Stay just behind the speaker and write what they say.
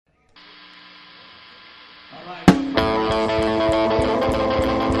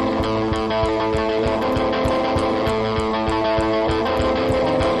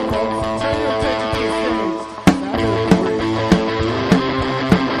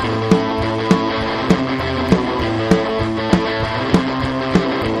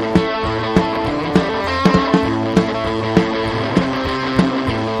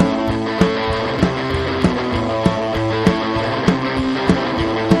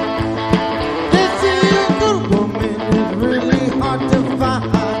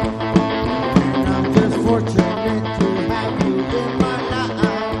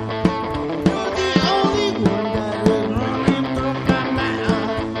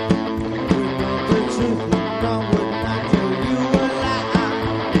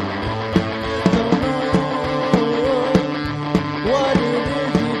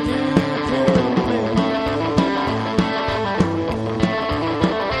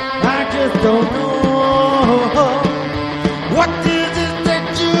Don't know what is it that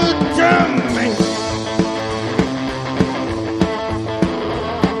you done me.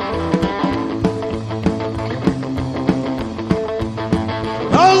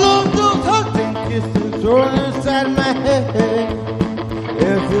 All of those hugs and kisses rolling inside my head.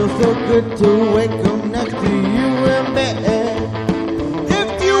 It feels so good to wake up next to you in bed. If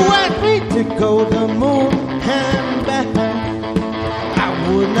you ask me to go the moon and back,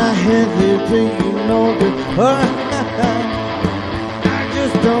 would not hesitate, you know that I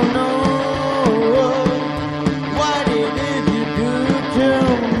just don't know what it is you do to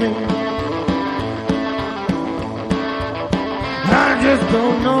me. I just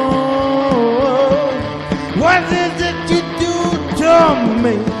don't know what is it you do to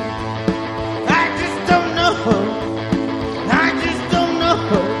me. I just don't know. I just don't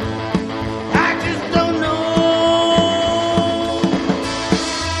know.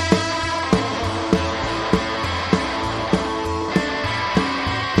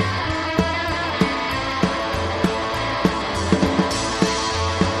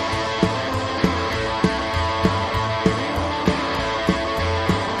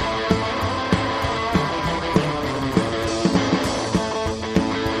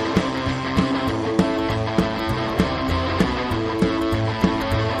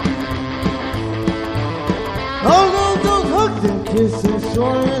 Kisses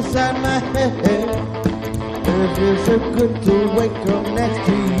swirling inside my head. It feels so good to wake up next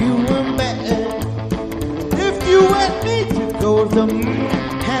to you in bed. If you ask me to go the moon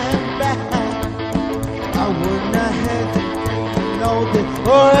and back, I would not hesitate to know that.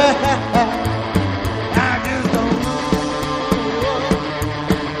 I just don't know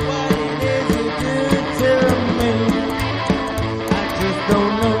what it is you do to me. I just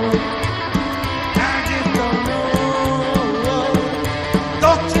don't know.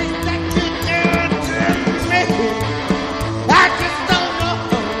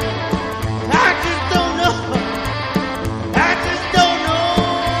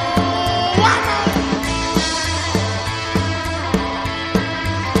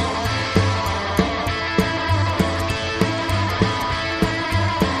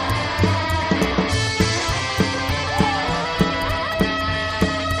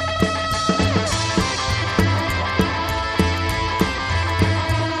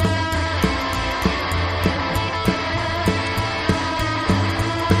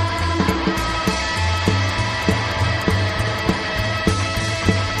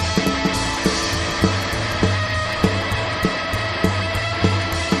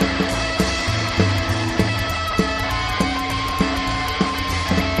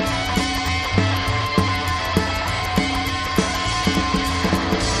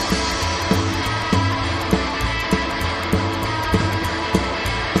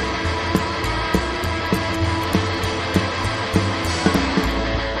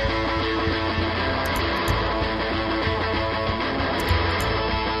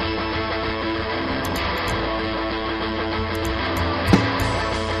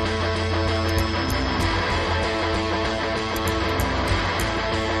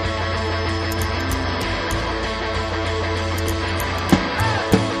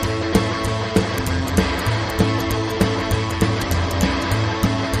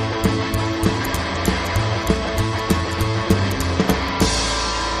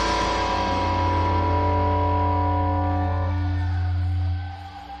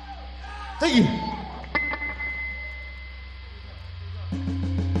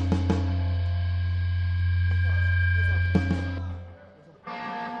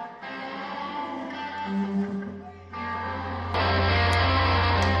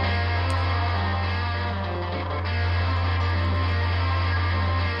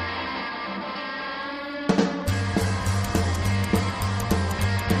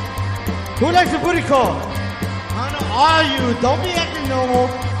 Who likes a booty call? I know all you. Don't be acting normal.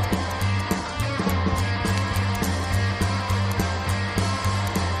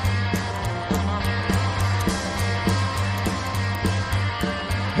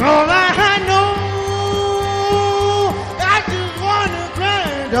 All I know, I just wanna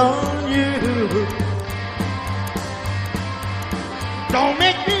grind on you. Don't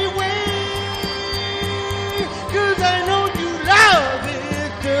make me wait, 'cause I know you love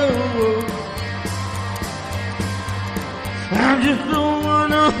it too. I just don't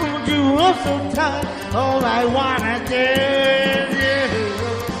wanna hold you up so tight. All I wanna do is you.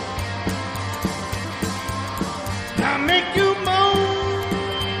 I make you moan,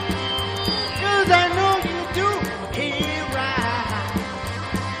 'cause I know you do it right.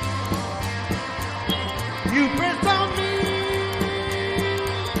 You press on me,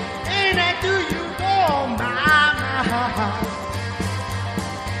 and I do you for my mind.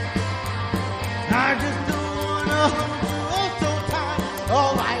 I just don't wanna hold you up so tight.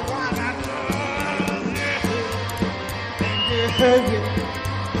 All I wanna do is hug you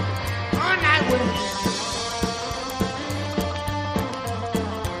all night with you.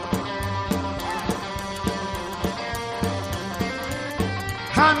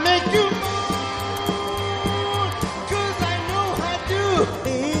 I make you move, 'cause I know I do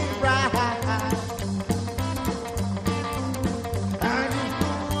it right. I just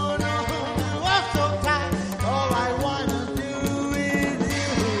don't wanna hold you up so tight. All I wanna do is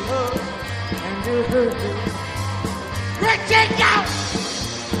you and do hurt you. Great check out!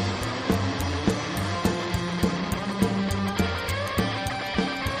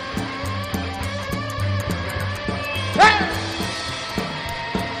 Hey!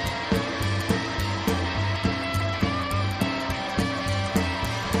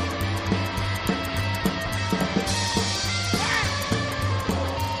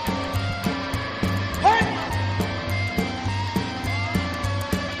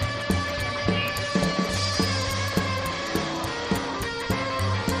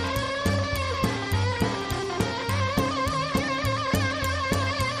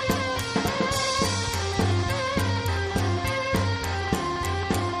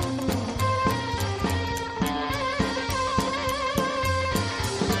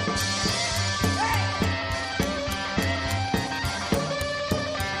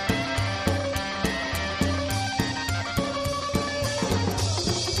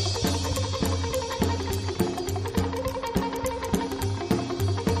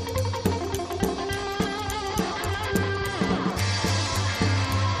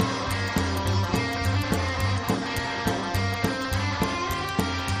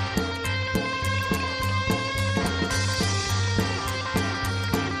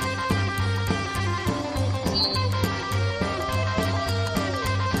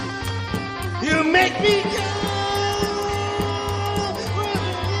 You make me go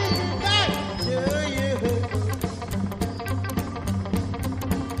back to you.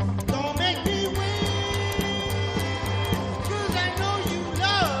 Don't make me wait, 'cause I know you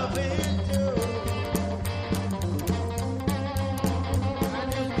love it too. I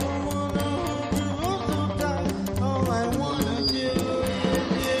just don't wanna hold you up so tight. All I wanna do is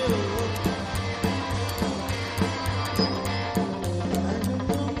you. I just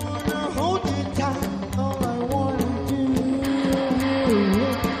don't wanna hold you tight. All I wanna do is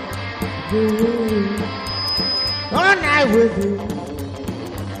you. All night with you.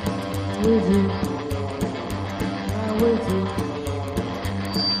 With you. With you.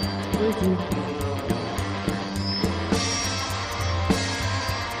 With you.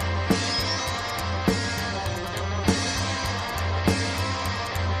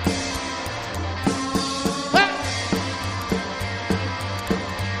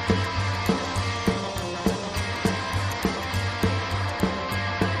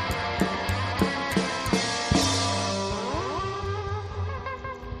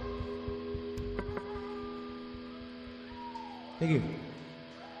 Thank you.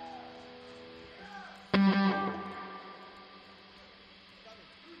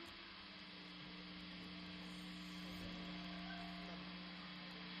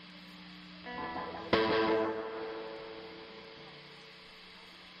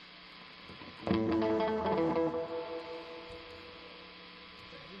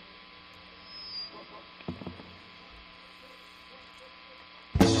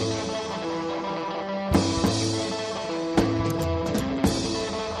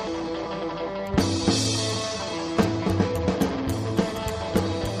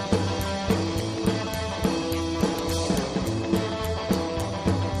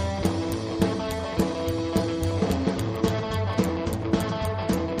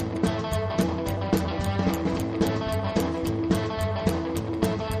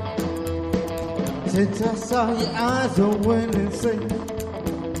 Since I saw your eyes, I went insane.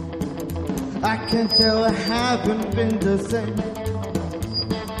 I can tell I haven't been the same.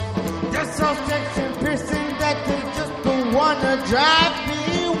 They're so sexy and piercing that they just don't wanna drive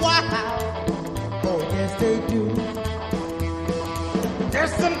me wild. Oh yes they do.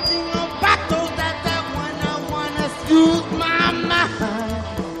 There's something about those that when I wanna lose my mind,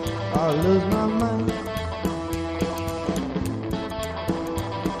 I'll lose my mind.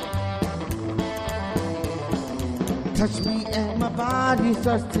 Touch me and my body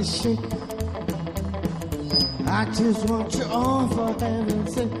starts to shake. I just want you all for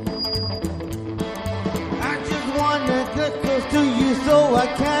heaven's sake. I just wanna get close to you so I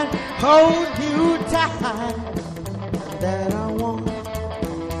can hold you tight. That I want.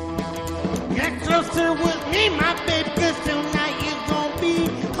 Get closer with me, my baby, 'cause tonight you're gonna be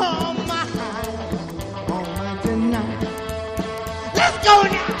all mine tonight. Let's go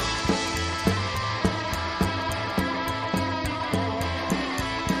now.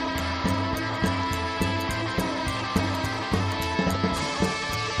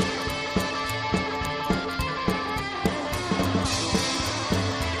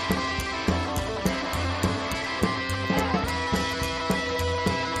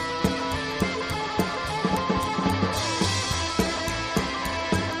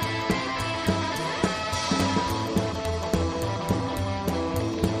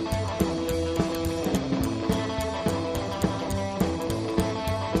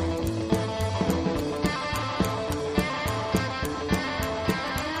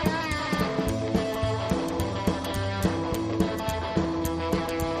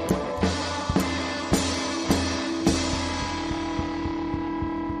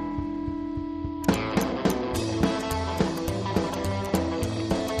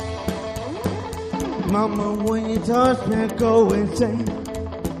 Mama, when you touch me, I go insane.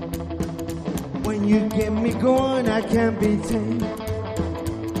 When you get me going, I can't be tamed.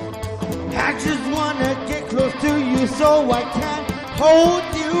 I just wanna get close to you so I can hold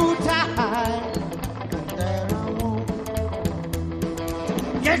you tight. That I won't.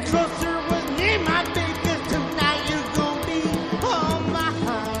 Get closer with me, my baby, 'cause tonight you're gonna be all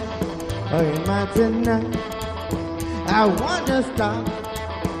mine. Oh, you're mine tonight. I wanna stop.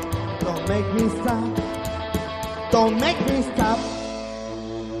 Don't make me stop. Don't make me stop.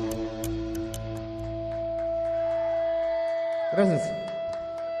 Gracias.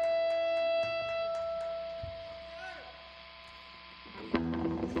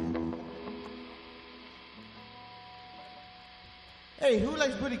 Hey, who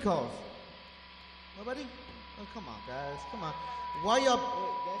likes booty calls? Nobody? Oh, come on, guys. Come on. Why y'all... Wait,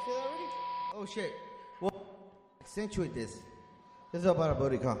 did I say that already? Oh, shit. Well, accentuate this. This is about a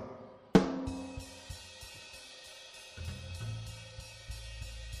booty call.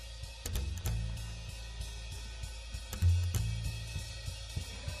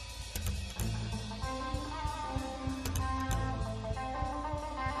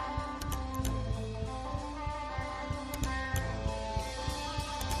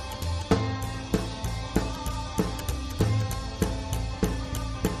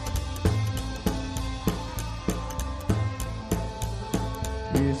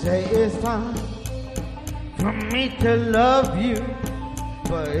 You say it's fine for me to love you,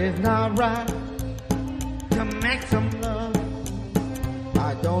 but it's not right to make some love.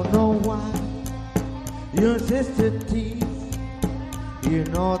 I don't know why you insist to tease. You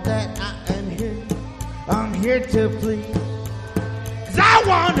know that I am here, I'm here to please. 'Cause I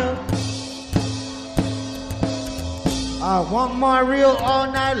want my real all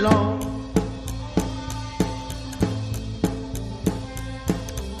night long.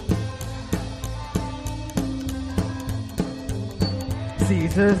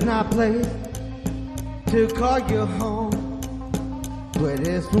 Caesar's not place to call you home. Tú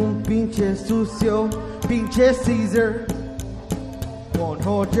eres un pinche sucio, pinche Caesar. Won't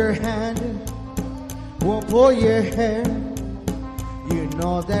hold your hand, won't pull your hair. You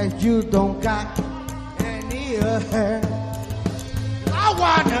know that you don't got any hair.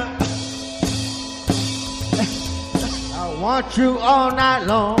 I want you all night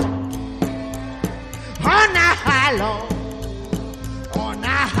long, all night long.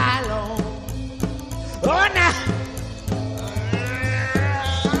 Oh, now.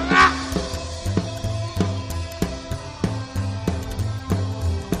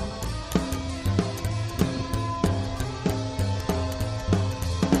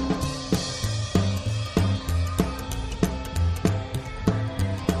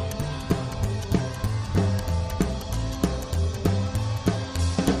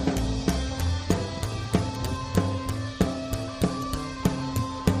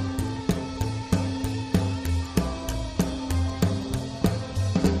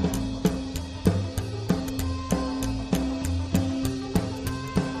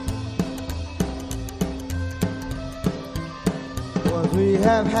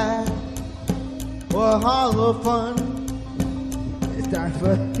 have had was all the fun. It's time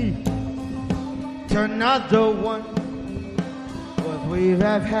for another one. What we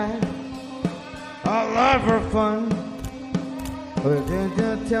have had a lot of fun. But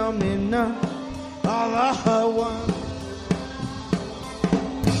don't tell me none. All I want.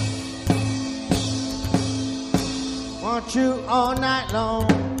 Want you all night long.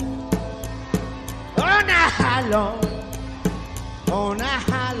 All night long. All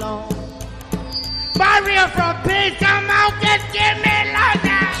night long. Mario from Peace, come on, just give me love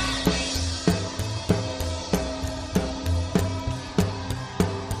now.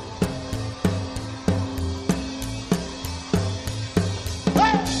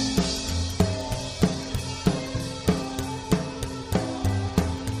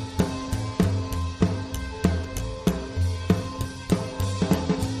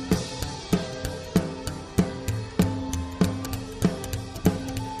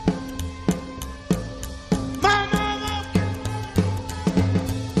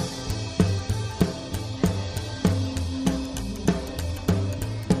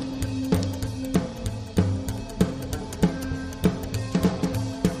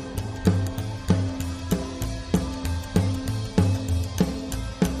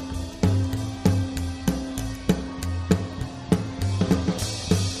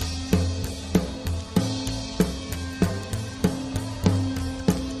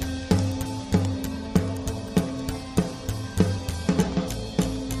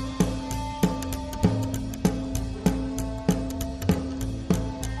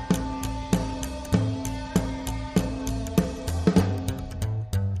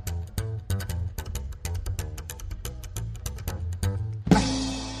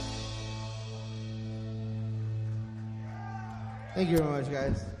 Thank you very much,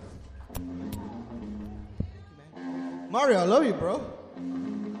 guys. Mario, I love you, bro.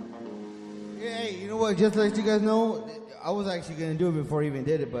 Hey, you know what? Just to let you guys know, I was actually going to do it before I even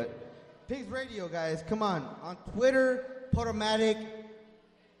did it, but Pigs Radio, guys, come on. On Twitter, Podomatic,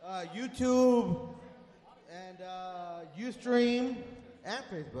 YouTube, and Ustream, and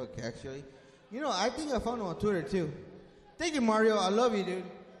Facebook, actually. You know, I think I found him on Twitter, too. Thank you, Mario. I love you, dude.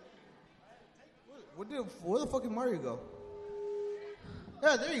 Where the fuck did Mario go?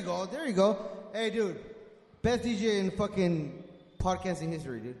 Yeah, there you go. There you go. Hey, dude. Best DJ in fucking podcasting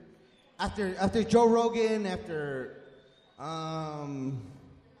history, dude. After Joe Rogan, after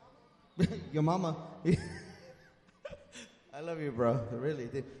your mama. I love you, bro. I really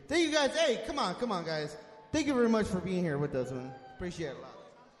did. Thank you, guys. Hey, come on, guys. Thank you very much for being here with us, man. Appreciate it a lot.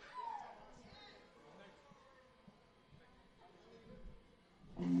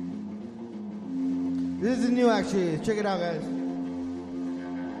 This is new, actually. Check it out, guys.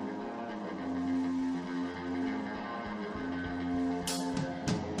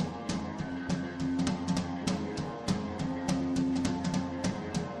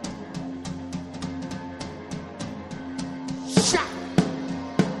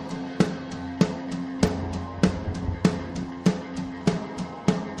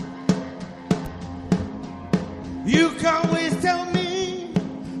 You can always tell me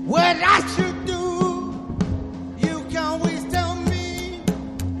what I should do. You can always tell me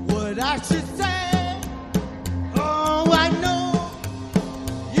what I should say. Oh, I know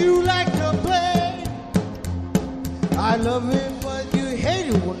you like to play. I love it, but you hate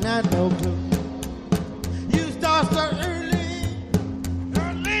it when I no clue. You start so early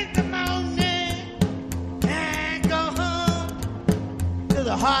in the morning, and go home to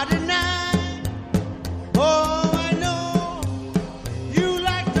the heart of night. Oh,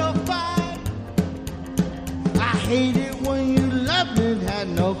 hate it when you love me and had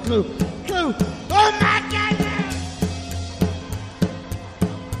no clue. Oh my God!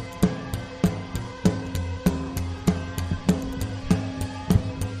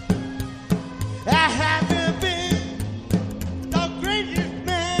 I haven't been the greatest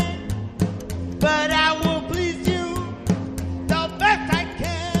man, but I will please you the best I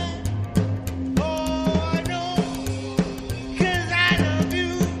can. Oh, I know, 'cause I love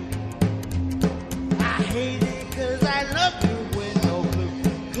you. I hate it. I love you with no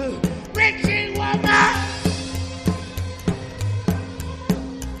clue.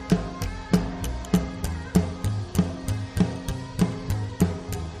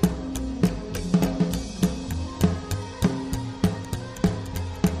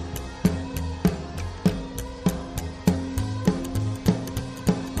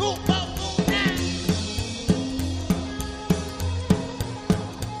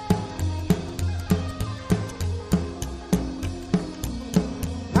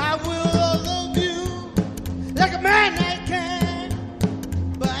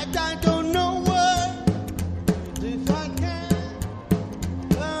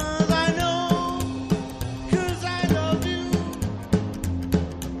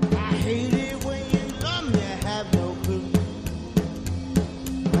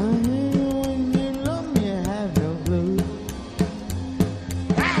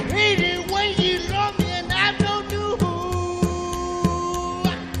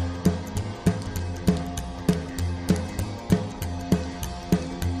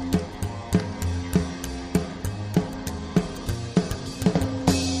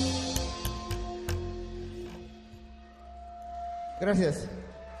 Gracias.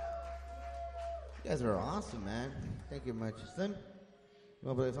 You guys are awesome, man. Thank you much. Slim, you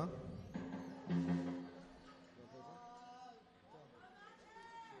want to play a song?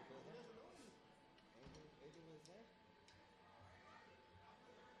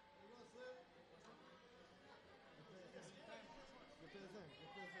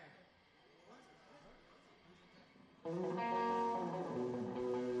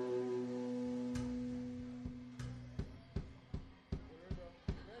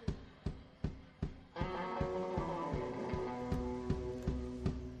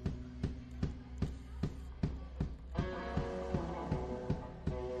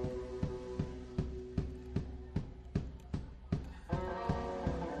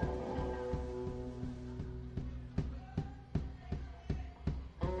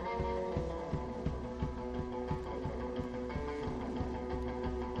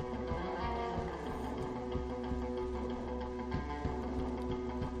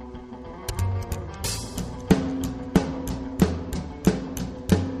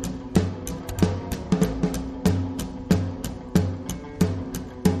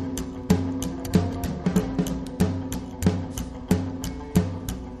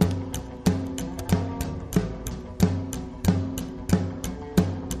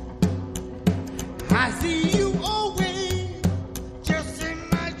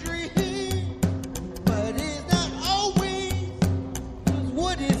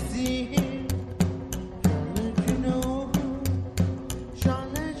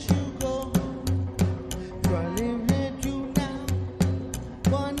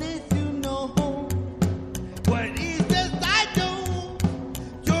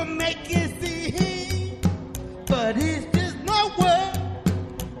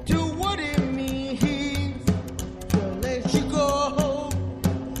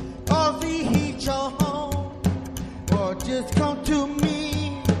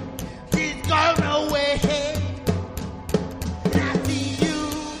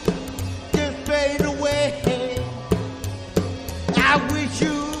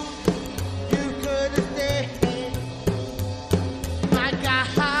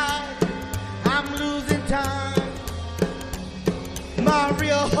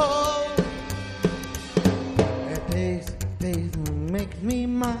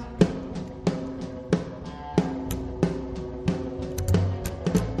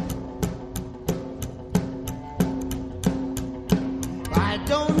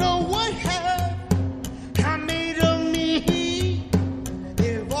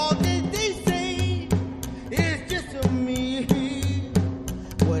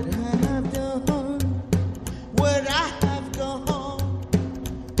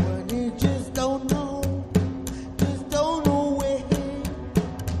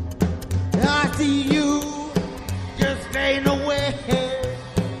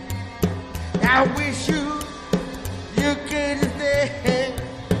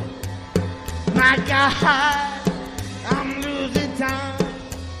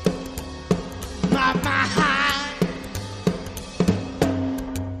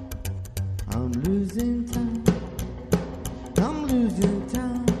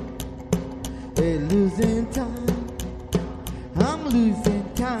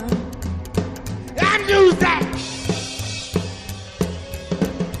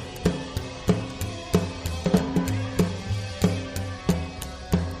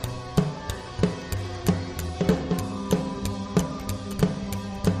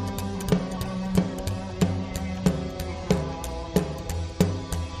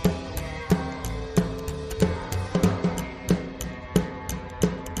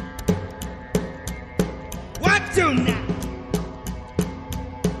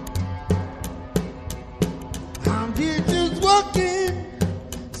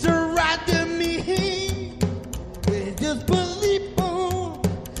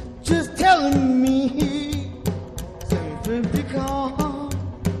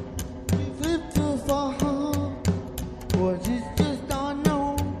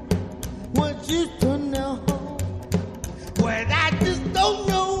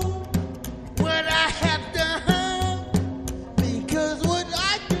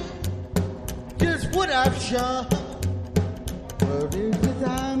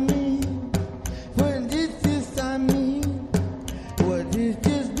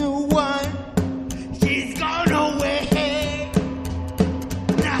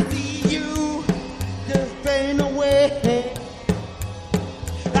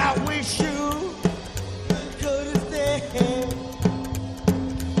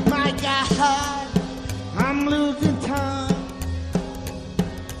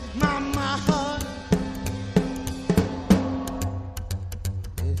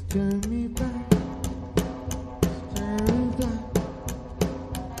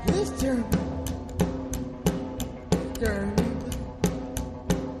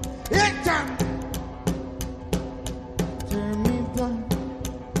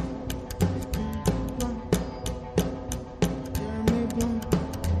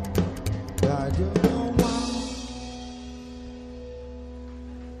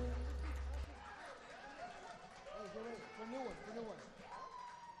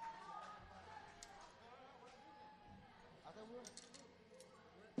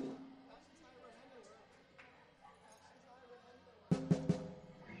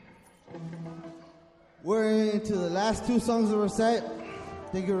 We're into the last two songs of our set.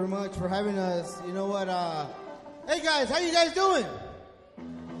 Thank you very much for having us. You know what? Hey guys, how you guys doing?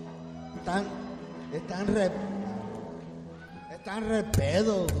 Están re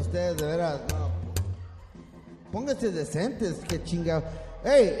pedos ustedes, de veras. No. Pónganse decentes, que chingado.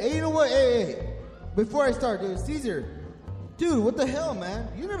 Hey, you know what? Hey, before I start, dude, Caesar. Dude, what the hell, man?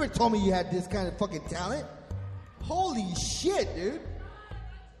 You never told me you had this kind of fucking talent. Holy shit, dude.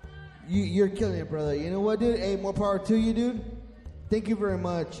 You're killing it, brother. You know what, dude? Hey, more power to you, dude. Thank you very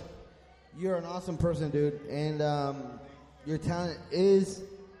much. You're an awesome person, dude. And your talent is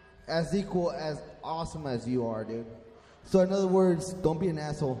as equal as awesome as you are, dude. So in other words, don't be an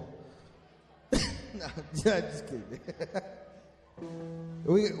asshole. No, just kidding.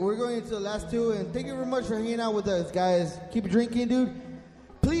 We're going into the last two, and thank you very much for hanging out with us, guys. Keep drinking, dude.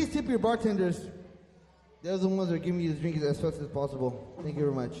 Please tip your bartenders. They're the ones that are giving you the drink as fast as possible. Thank you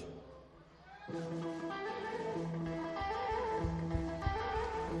very much.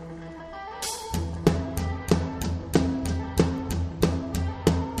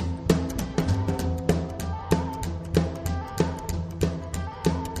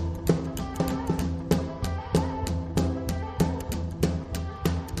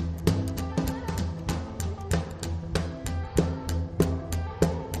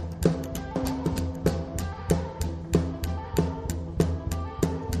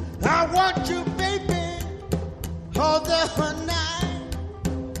 I want you, baby, all the night.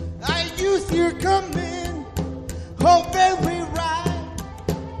 I use your coming, oh very right.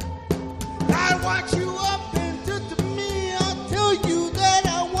 I want you up and to me. I'll tell you that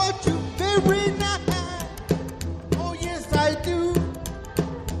I want you very night. Oh yes, I do.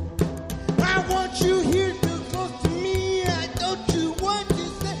 I want you here too close to me. I don't you want you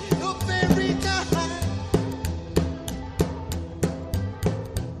say oh very night.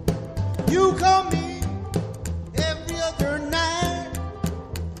 You call me every other night.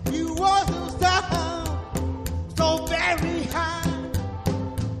 You also stop so very high.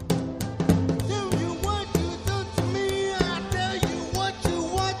 Tell you what you do to me. I tell you what you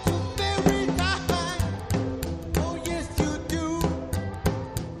want to very high. Oh yes you do.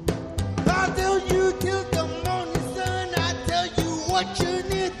 I tell you till the morning sun. I tell you what you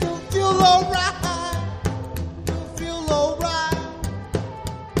need to feel alright. To feel alright.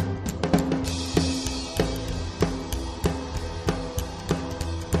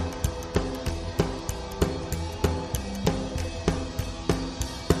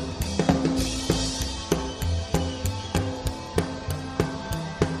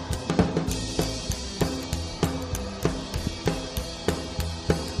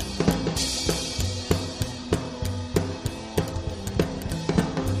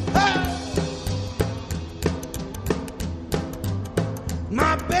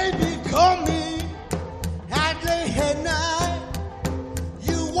 My baby call me at late at night.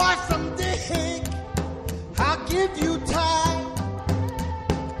 You want some dick, I'll give you time.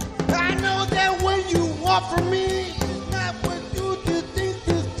 I know that when you want from me, it's not what you do think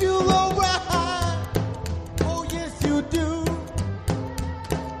to feel alright. Oh yes you do.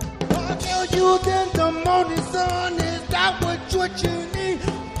 I'll tell you then the morning sun is that what you need.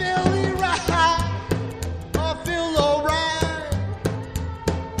 Feeling right, I feel alright.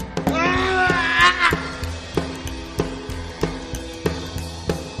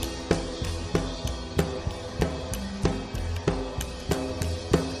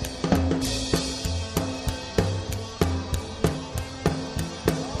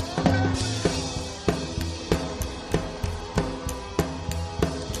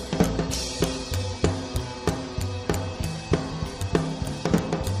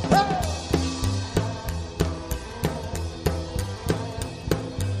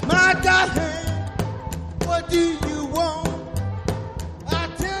 My darling, what do you want? I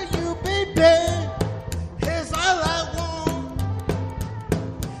tell you, baby, it's all I want.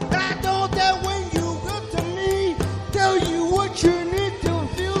 I know that when you come to me, tell you what you need to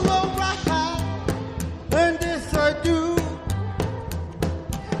feel alright. And this I do.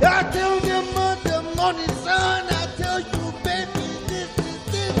 I tell them on the morning sun, I tell you, baby, this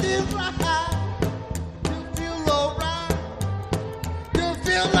is right. To feel alright. To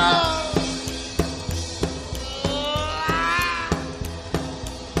feel alright.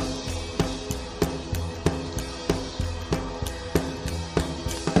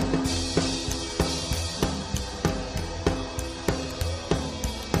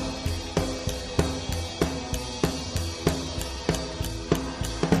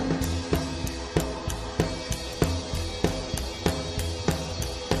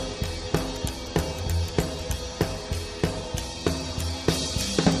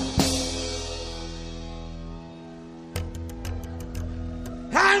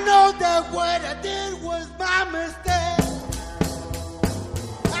 that what I did was my mistake.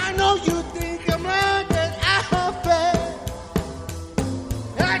 I know you think I'm lying, that I have failed.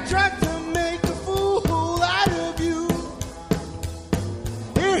 I tried to make a fool out of you.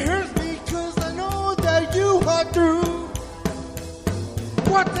 It hurts me cause I know that you are through.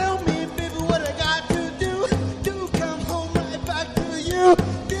 What tell me, baby, what I got to do? Do come home right back to you.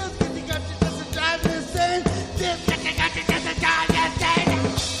 This got you just a drive me insane. This got you just a drive me insane.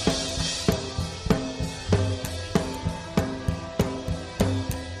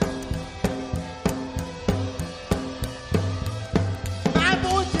 My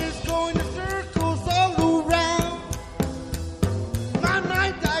voice is going in circles all around. My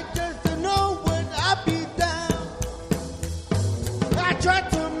mind, I just don't know when I be down. I tried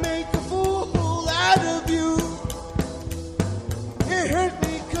to make a fool out of you. It hurts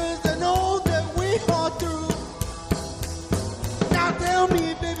me cause I know that we are through. Now tell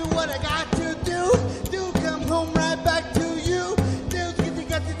me, baby, what I got to do. Do come home right back to you. This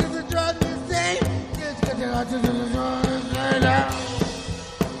got you just a drive me insane. This got you just a drive me insane.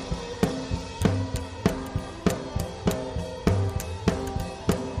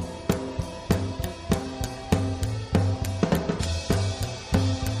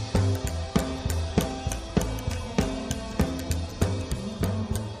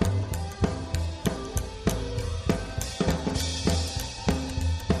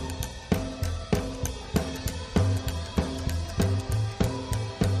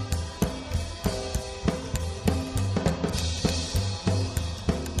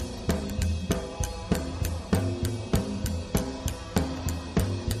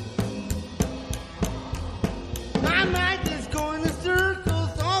 My mind is going in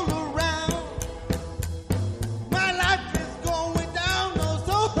circles all around. My life is going down, oh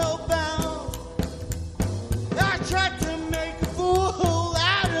so hellbound. I tried to make a fool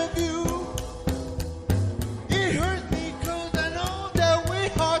out of you. It hurts me cause I know that we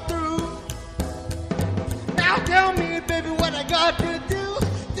are through. Now tell me, baby, what I got to do.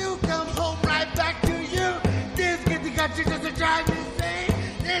 Do come home right back to you. This got you just a drive me insane.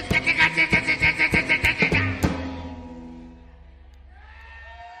 This got you just a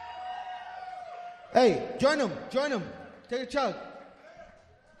Hey, join them. Take a chug.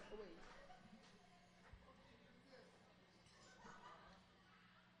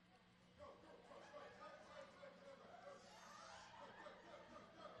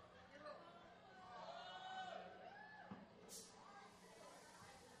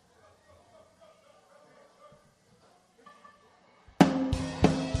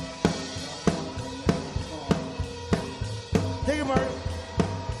 Take it, Mark.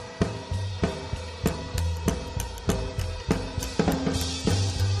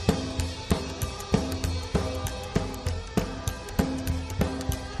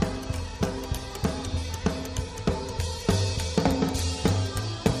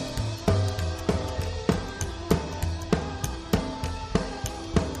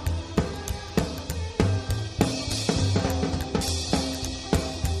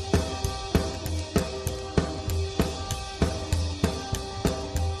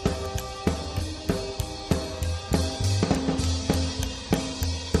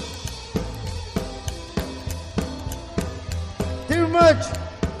 Thank you very much.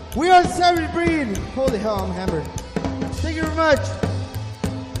 We are Savage Breed. Holy hell, I'm hammered. Thank you very much.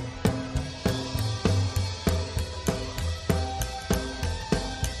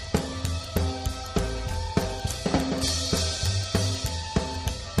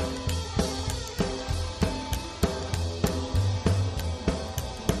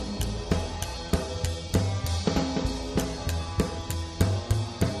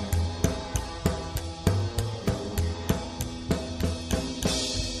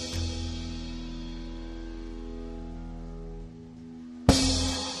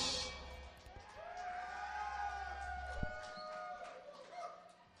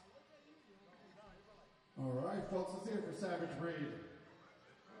 All right, folks, let's hear it for Savage Breed.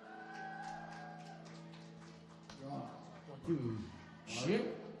 Dude,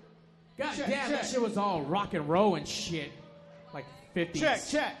 shit. God Check, damn, check. that shit was all rock and roll and shit. Like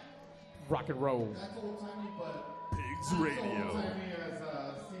 50s. Check. Rock and roll. That's old-timey, but Pigs not so Radio. old-timey as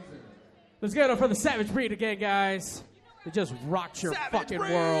Caesar. Let's get it up for the Savage Breed again, guys. It just rocked your Savage fucking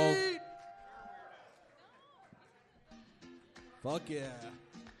Breed! world. Fuck yeah.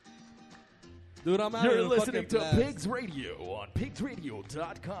 Dude, I'm out You're of the listening fucking to blast. Pigs Radio on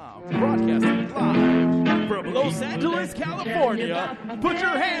pigsradio.com. Broadcasting live from Los Angeles, California. Put your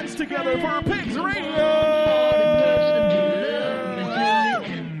hands together for Pigs Radio!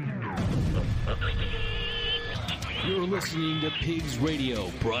 You're listening to Pigs Radio,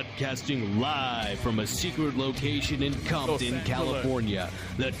 broadcasting live from a secret location in Compton, California.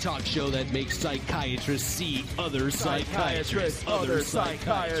 The talk show that makes psychiatrists see other psychiatrists.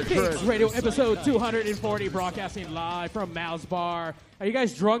 Pigs Radio episode 240, broadcasting live from Mal's Bar. Are you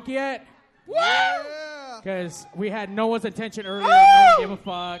guys drunk yet? Yeah. Because we had no one's attention earlier. No one gave a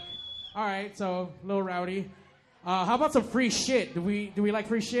fuck. All right, so a little rowdy. How about some free shit? Do we like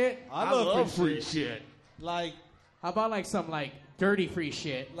free shit? I love free shit. Like How about like some like dirty free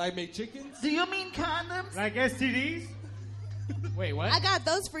shit? Like McChickens? Do you mean condoms? Like STDs? Wait, what? I got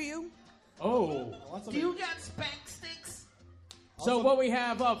those for you. Oh. Do you got spank sticks? So what we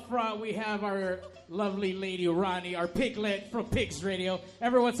have up front, we have our lovely lady Ronnie, our piglet from Pigs Radio.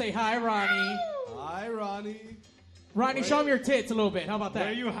 Everyone say hi, Ronnie. Hi, Ronnie. Ronnie, show them your tits a little bit. How about that? Where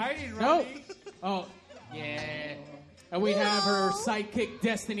are you hiding, No. Ronnie? Oh, yeah. And we have her sidekick,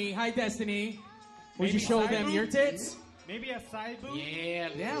 Destiny. Hi, Destiny. Would Maybe you show side them boob? your tits? Maybe a side boob? Yeah,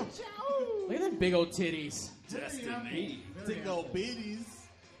 yeah. Look at them big old titties. Destiny. Tingle bitties.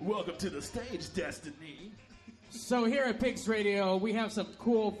 Welcome to the stage, Destiny. So here at Pigs Radio, we have some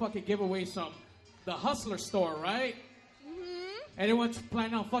cool fucking giveaways from the Hustler store, right? Mm-hmm. Anyone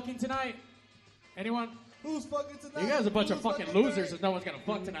planning on fucking tonight? Anyone? Who's fucking tonight? You guys are a bunch of Who's fucking losers if no one's gonna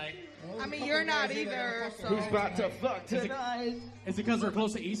fuck tonight. I mean, you're not either. So. Who's about to fuck tonight? Is it because we're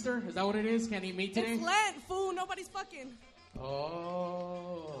close to Easter? Is that what it is? Can't eat meat today? It's Lent, fool. Nobody's fucking.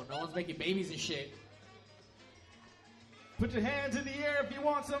 Oh, no one's making babies and shit. Put your hands in the air if you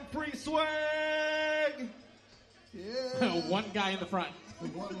want some free swag. Yeah. One guy in the front.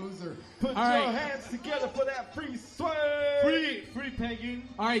 One loser. Put All your right. hands together for that free swag. Free pegging.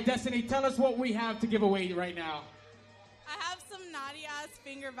 All right, Destiny, tell us what we have to give away right now. I have some naughty ass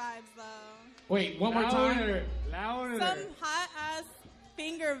finger vibes though. Wait, one more time. Louder. Some hot ass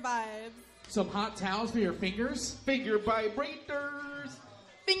finger vibes. Some hot towels for your fingers. Finger vibrators.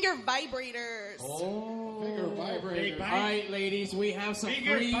 Finger vibrators. Oh, Finger vibrator. all right, ladies, we have some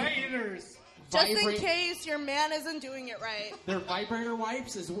Finger free. biters. Just in case your man isn't doing it right. They're vibrator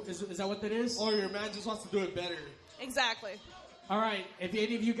wipes. Is that what that is? Or your man just wants to do it better. Exactly. All right, if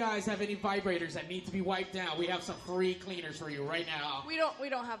any of you guys have any vibrators that need to be wiped down, we have some free cleaners for you right now. We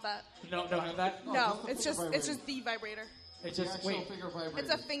don't have that. No, don't have that. No, it's just the vibrator. It's just wait. Finger vibrator. It's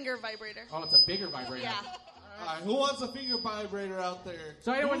a finger vibrator. Oh, it's a bigger vibrator. Yeah. All right, who wants a finger vibrator out there?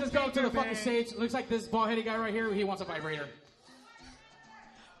 So anyone just go to the fucking stage. Looks like this bald-headed guy right here. He wants a vibrator.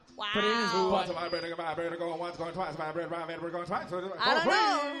 Wow. Put it in his Who butt. wants a vibrator, going once, going twice, vibrator, we're going twice. I don't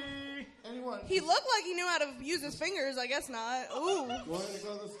know. Anyone? He looked like he knew how to use his fingers. I guess not. Ooh. Go ahead and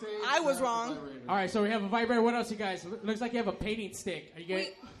go to the stage. I was grab the wrong. vibrator. All right, so we have a vibrator. What else, you guys? Looks like you have a painting stick. Are you gonna?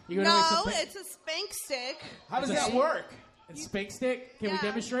 You gonna make No, some it's a spank stick. How does It's a that sheet. work? a spank stick? Can we Yeah.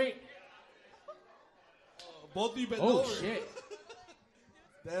 demonstrate? Both of you bent Oh over. shit!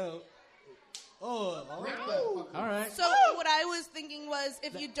 Damn. Oh, I like that. All right. So what I was thinking was,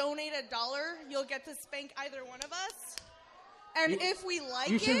 if you donate $1, you'll get to spank either one of us. And if we like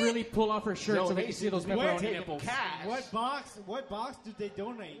You it, should really pull off her shirt so we can see those pepperoni Wait, nipples. What box did they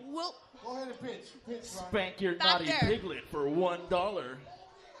donate? we'll. Go ahead and pitch. Pitch, Ron. Spank your Back naughty there. piglet for $1.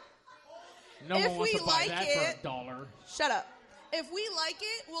 No If one wants we to buy like that it- for $1. Shut up. If we like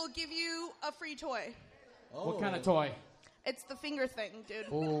it, we'll give you a free toy. What kind of toy? It's the finger thing, dude.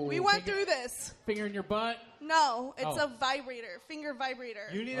 Ooh, we went finger- through this. Finger in your butt? No, it's Oh. a vibrator, finger vibrator.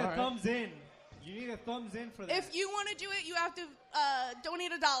 You need All a right. thumbs in. You need a thumbs in for that. If you want to do it, you have to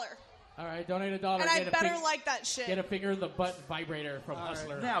donate $1. All right, donate $1. And I Get a better fing- like that shit. Get a finger in the butt vibrator from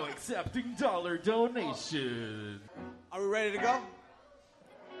Hustler. Now accepting dollar donation. Are we ready to go?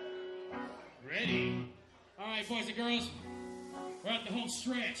 Ready? All right, boys and girls. We're at the home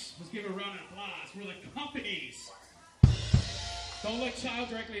stretch. Let's give a round of applause for the companies. Don't look child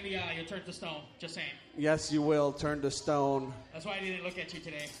directly in the eye. You'll turn to stone. Just saying. Yes, you will turn to stone. That's why I didn't look at you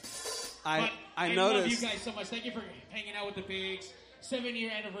today. I love noticed. you guys so much. Thank you for hanging out with the pigs. 7-year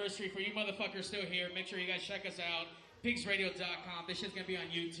anniversary for you motherfuckers still here. Make sure you guys check us out. Pigsradio.com. This shit's going to be on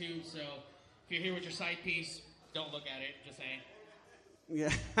YouTube, so if you're here with your side piece, don't look at it. Just saying.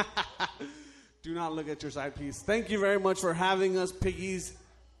 Yeah. Do not look at your side piece. Thank you very much for having us, piggies.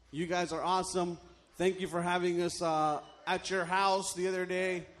 You guys are awesome. Thank you for having us at your house the other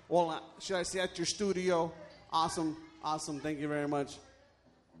day. Well, should I say at your studio? Awesome. Awesome. Thank you very much.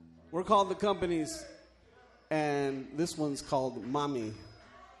 We're called The Companies, and this one's called Mommy.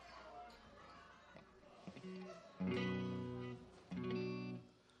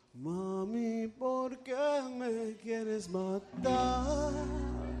 Mami, ¿por qué me quieres matar?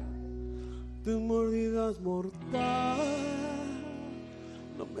 Tu mordida es mortal.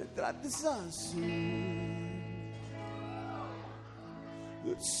 No me trates así.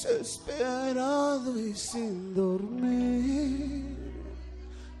 desesperado y sin dormir,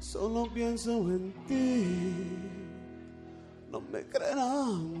 solo pienso en ti, no me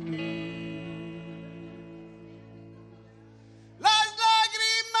creerán. Las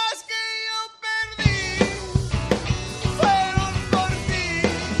lágrimas que yo perdí fueron por ti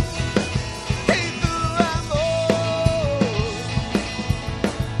y tu amor.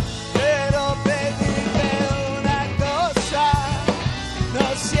 Quiero pedirte una cosa, no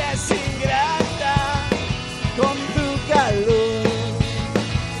seas ingrata con tu calor.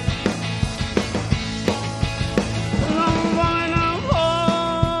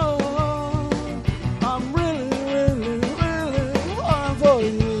 I'm really, really, really falling for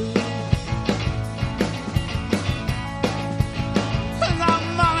you. 'Cause I'm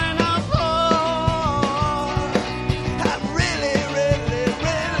falling apart. I'm really, really,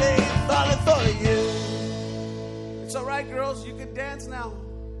 really falling for you. It's all right, girls. You can dance now.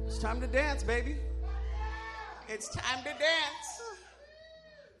 It's time to dance, baby. It's time to dance.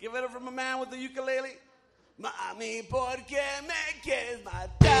 Give it up for my man with the ukulele. Mami, ¿por qué me quieres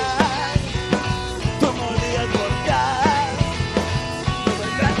matar? Tú me olvidas cortar. No me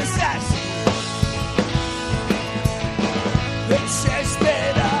trates así.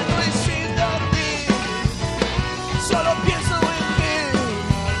 Desesperado y sin dormir, solo pienso en ti.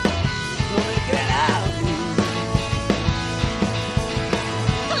 No me creerás.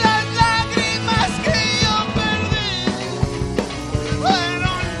 Las lágrimas que yo perdí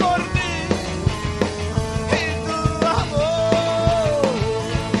fueron por ti y tu amor.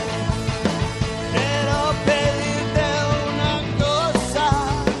 Quiero pedirte una cosa,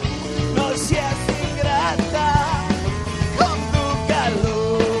 no seas ingrata con tu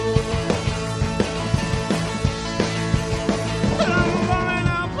calor. I'm falling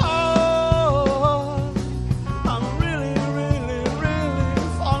apart. I'm really, really, really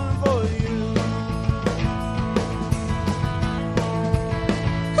falling for you.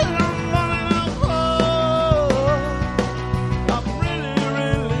 'Cause I'm falling apart. I'm really,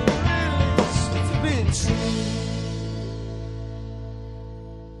 really, really sick to be true.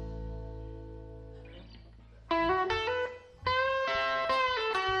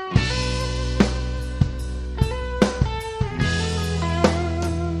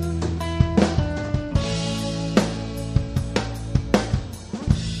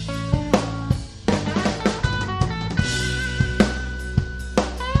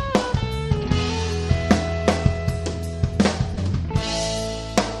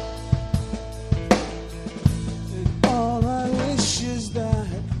 All I wish is that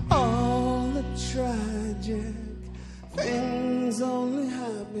all the tragic things only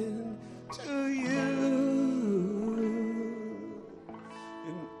happen to you.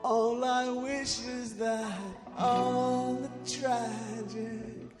 And all I wish is that all the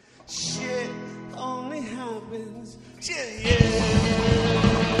tragic shit only happens to you.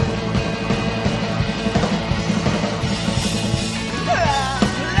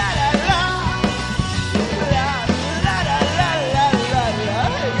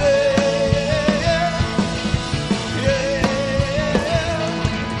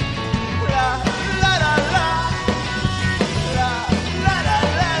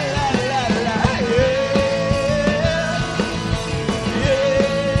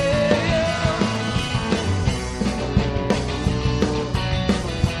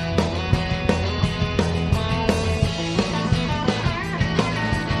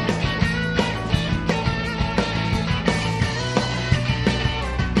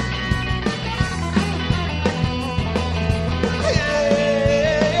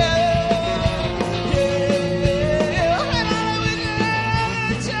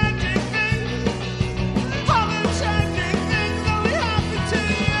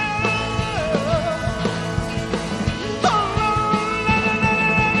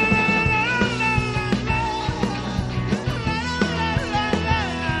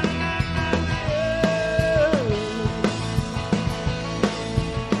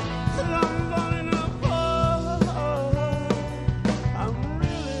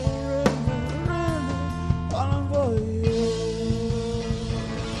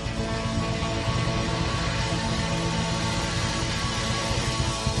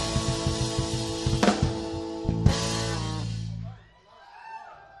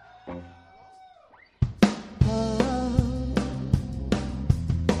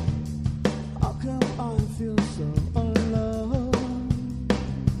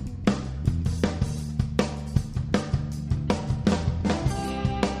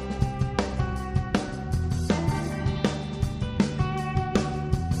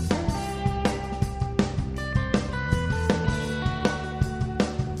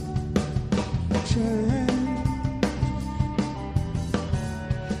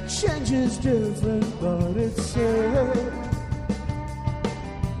 is different, but it's sad.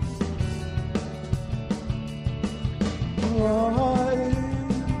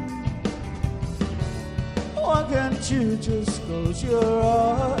 Why can't you just close your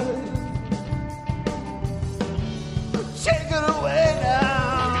eyes? Take it away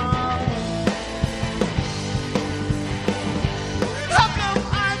now. How come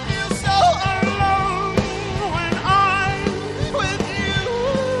I feel so alone when I'm with you?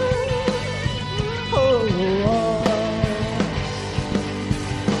 Oh,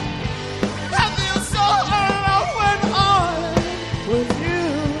 I feel so alone when I'm with you.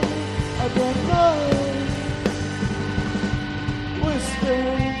 I don't know. Whisper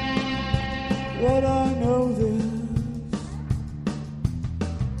what I know this.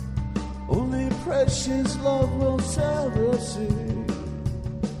 Only precious love will salvage it.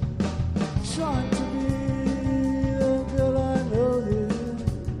 Trying to be the girl I know this.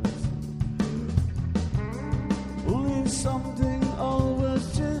 Only something always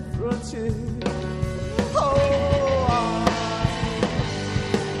different here.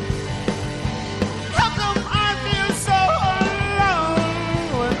 How come I feel so alone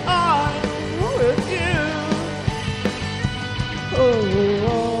when I'm with you?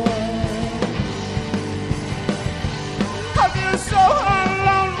 I feel so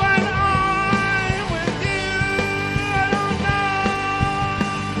alone when I'm with you. I don't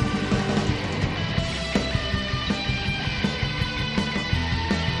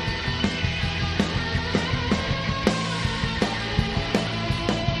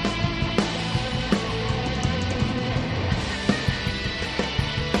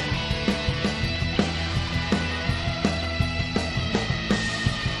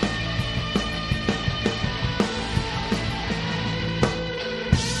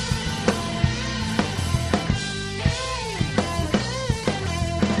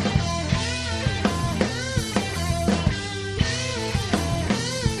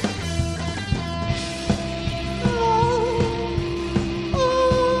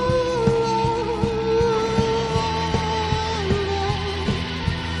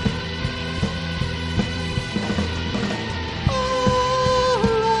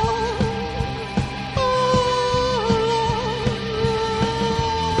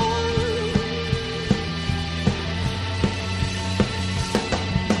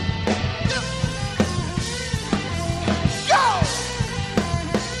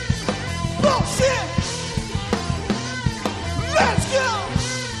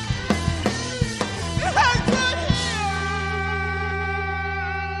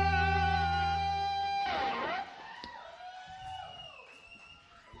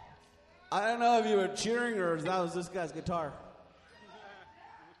I don't know if you were cheering or if that was this guy's guitar.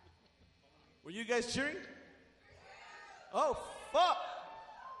 Were you guys cheering? Oh, fuck.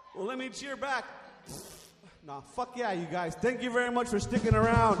 Well, let me cheer back. Nah, fuck yeah, you guys. Thank you very much for sticking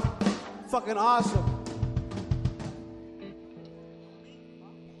around. Fucking awesome.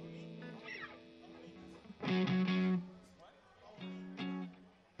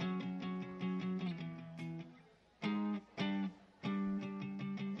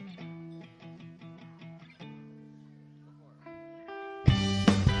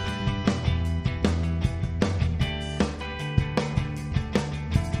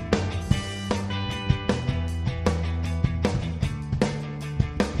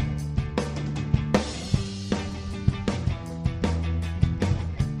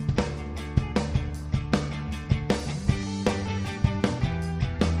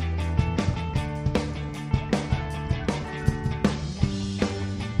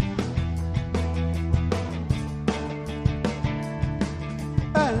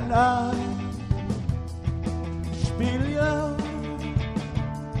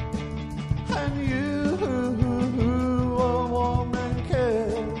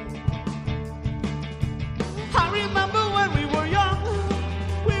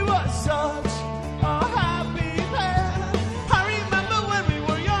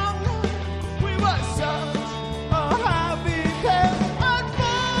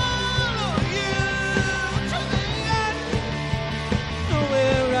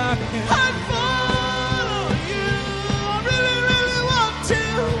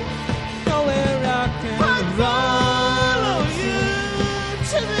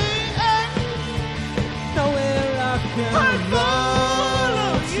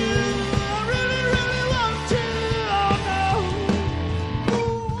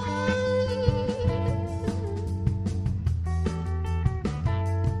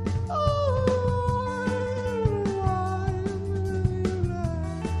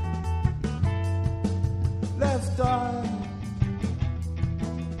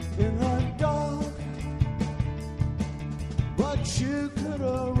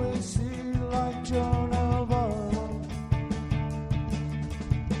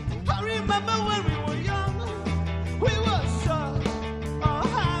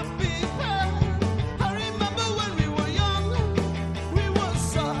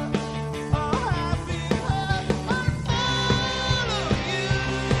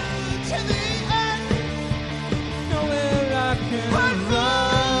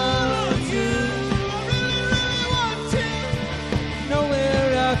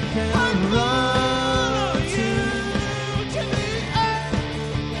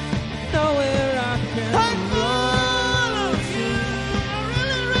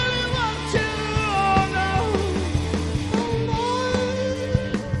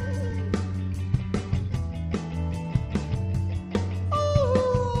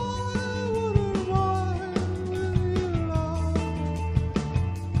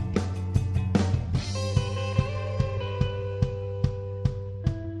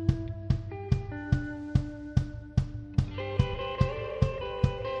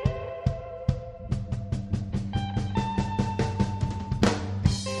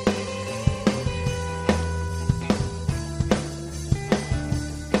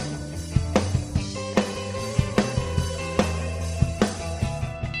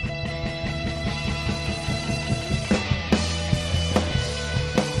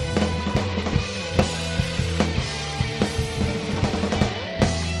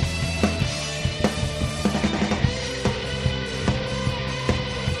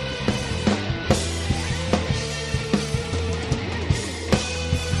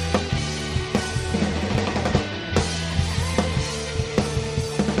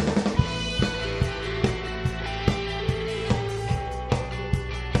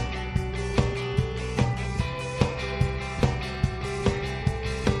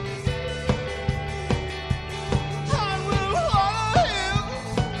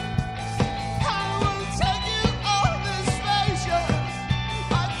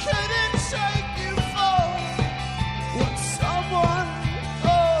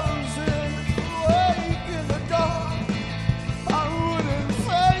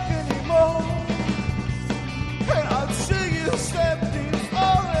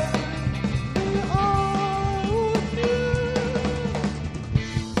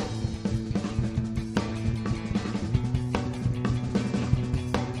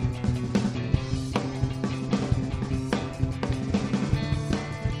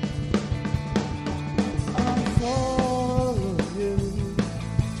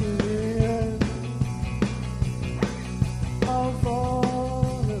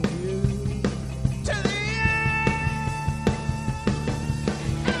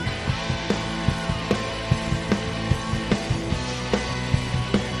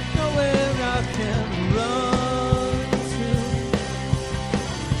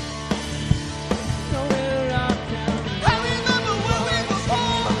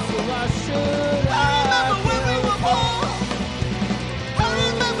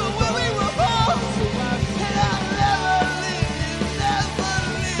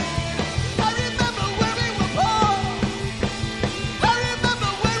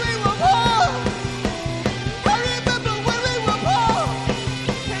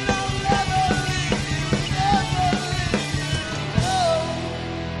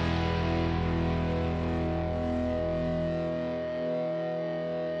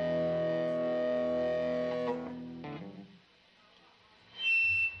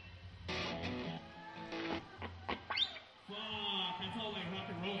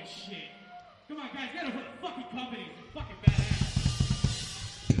 Holy shit. Come on, guys, get up for the fucking company. It's fucking badass.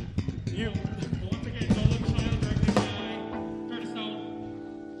 You. Once again, Golden Child, directed by Curtis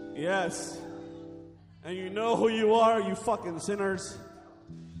Stone. Yes. And you know who you are, you fucking sinners.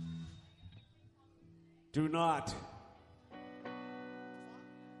 Do not.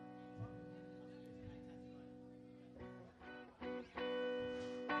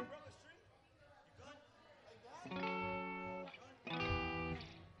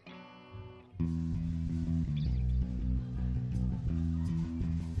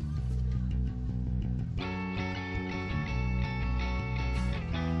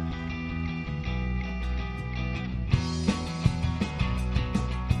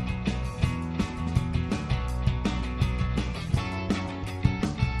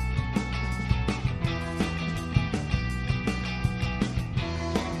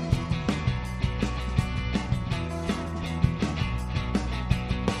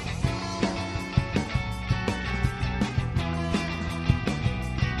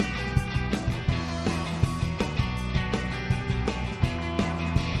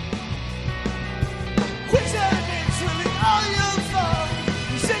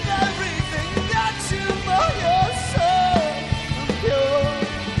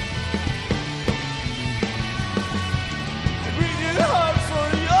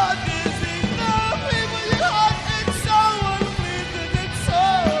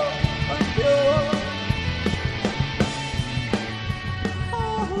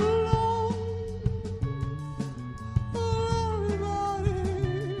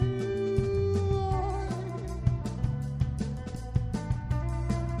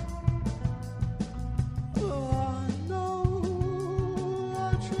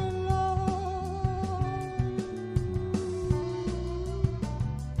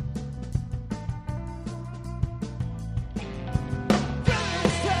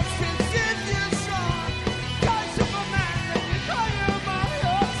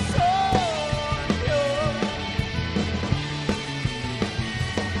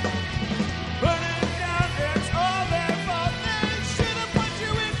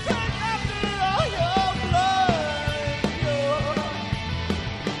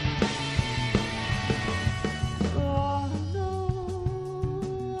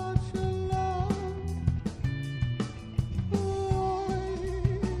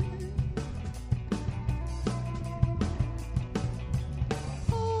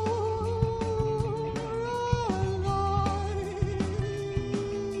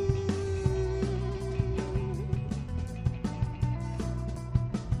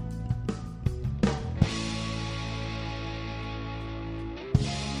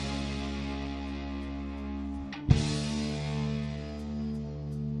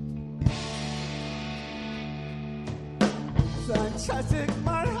 Fantastic,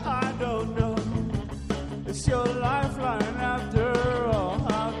 but I don't know. It's your lifeline after all.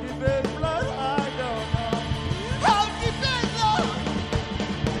 How deep in blood, I don't know. How deep in love?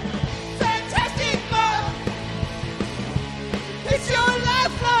 Fantastic, but it's your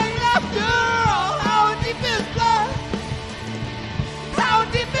lifeline after all. How deep in blood? How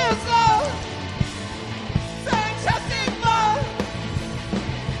deep is love? Fantastic, but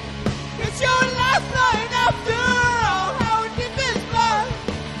it's your lifeline after all.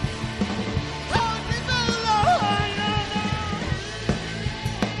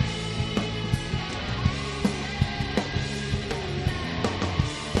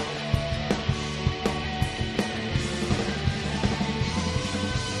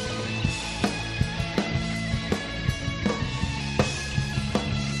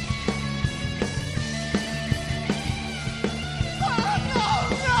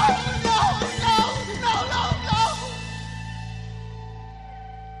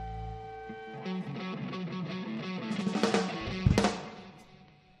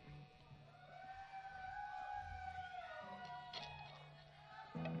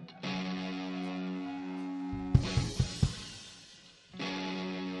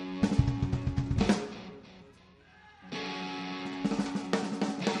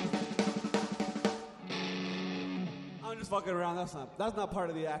 Fucking around. That's not part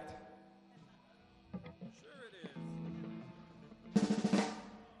of the act.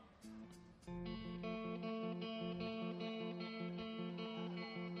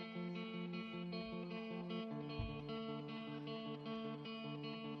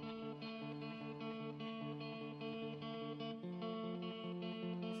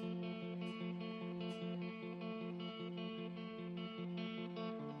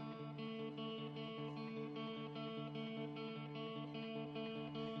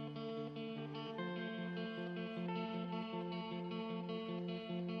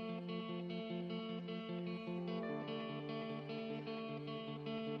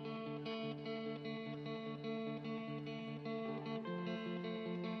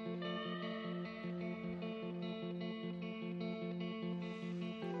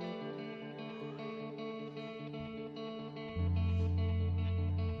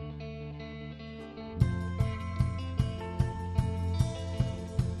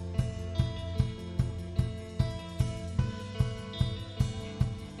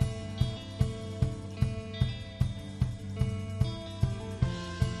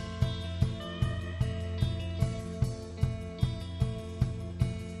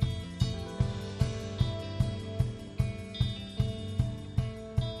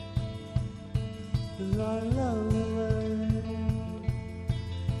 la la la.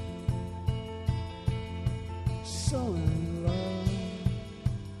 So in love.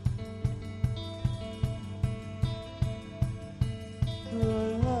 La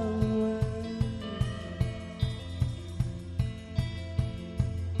la la.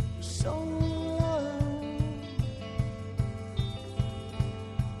 So in love.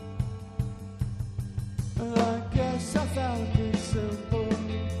 I guess I found it simple.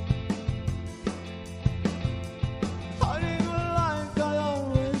 Hiding like I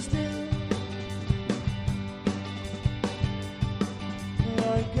always do.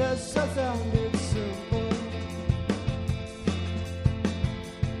 I guess I found it simple.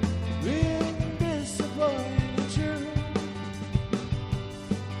 Being disappointed you.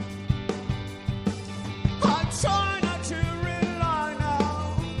 I try not to rely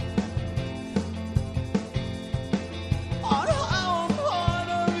now on how I'm part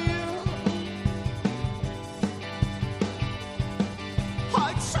of you.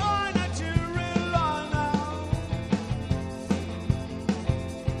 I try not to rely now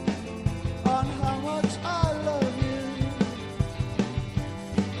on how much I love you.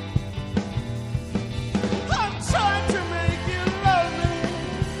 I'm trying to make you love me.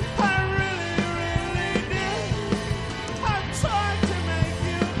 I really, really did. I'm trying to make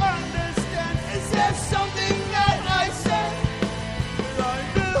you understand. Is there something that I said that I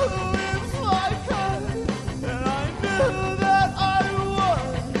knew if I could, and I knew that I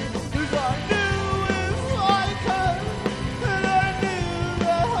would, 'cause I knew if I could, and I knew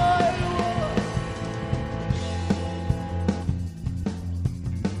that I would.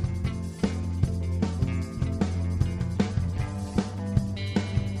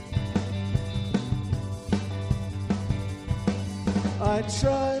 I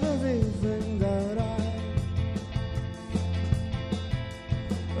tried everything that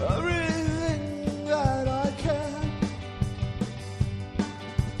everything that I can.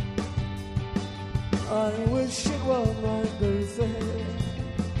 I wish it were my birthday,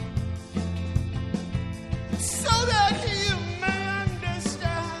 so that you may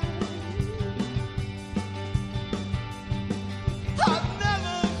understand. I've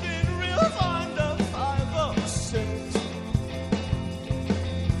never been real fond of 5 or 6.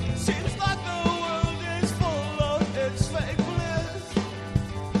 Seems like the world is full of its fake bliss.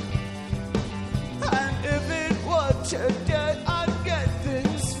 And if it were today, I'd get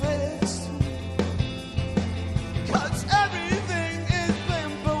things fixed. 'Cause everything is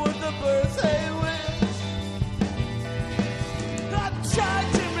bimbo with the birthday wish. I tried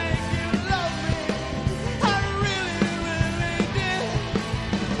to make you love me. I really, really did.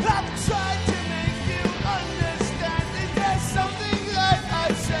 I've tried to make you understand. Is there something that I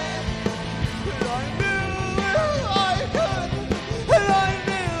said that I knew if I could, and I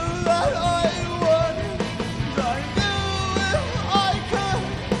knew that I would, and I knew if I could,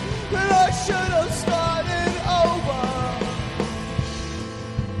 that I should have started over.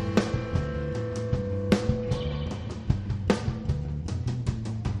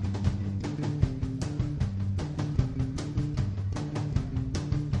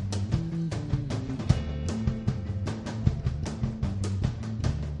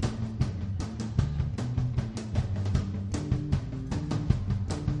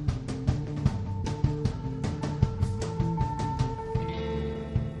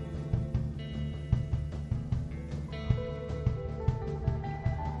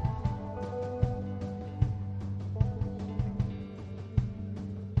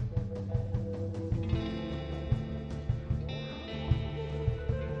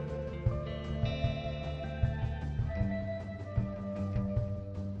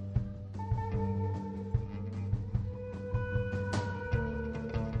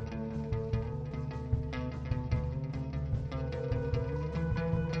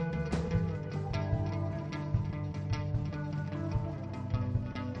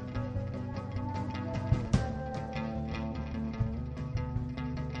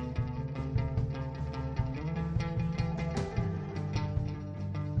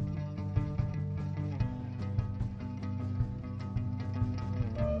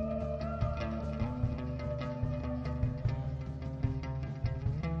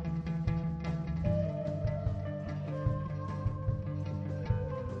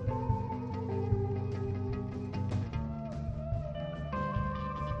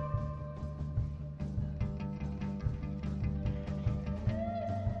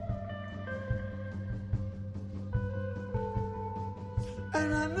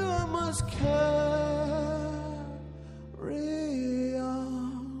 And I knew I must carry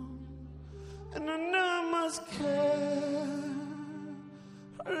on. And I knew I must carry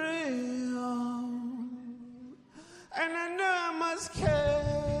on.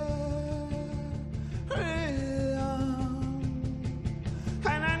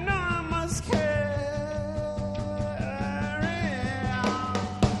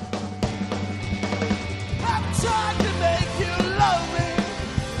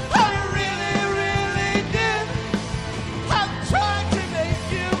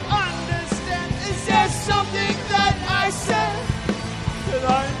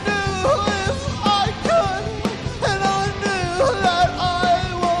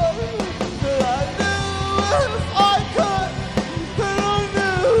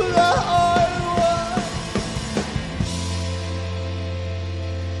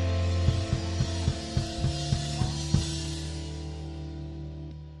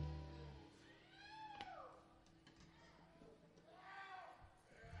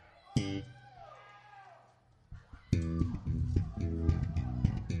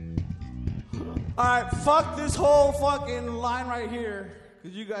 All right, fuck this whole fucking line right here,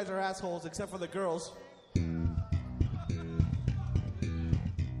 because you guys are assholes, except for the girls.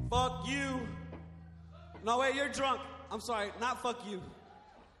 Fuck you. No, wait, you're drunk. I'm sorry, not fuck you.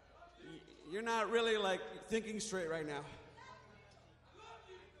 You're not really, like, thinking straight right now.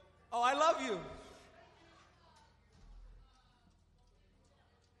 Oh, I love you.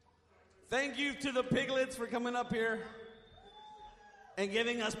 Thank you to the piglets for coming up here and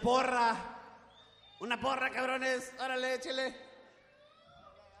giving us porra. Una porra, cabrones. Órale, échale.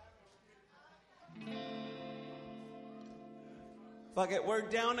 Fuck it, we're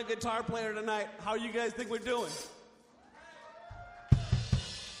down a guitar player tonight. How you guys think we're doing?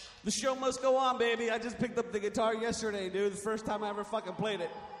 The show must go on, baby. I just picked up the guitar yesterday, dude. The first time I ever fucking played it.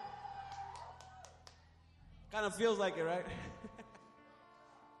 Kind of feels like it, right?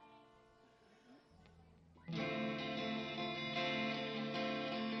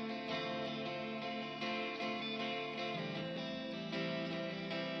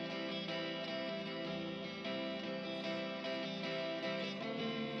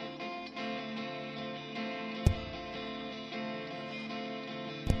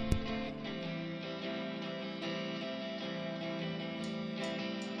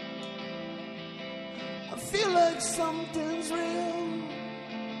 I feel like something's real.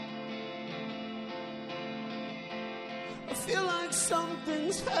 I feel like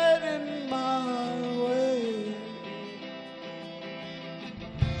something's heading my way.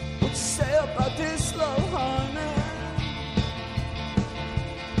 What you say about this love, honey?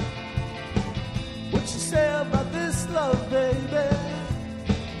 What you say about this love, baby?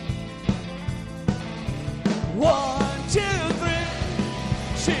 1, 2, 3.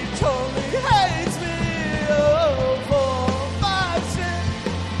 She totally hates me. Oh, 4, 5, 6.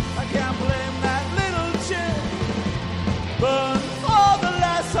 I can't blame that little chick. But for the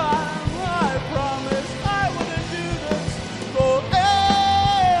last time, I promised I wouldn't do this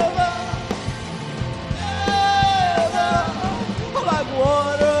forever, ever. Like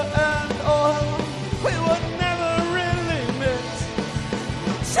water and oil, we would never really mix.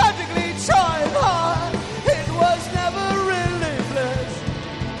 Tragically trying hard, it was never really bliss.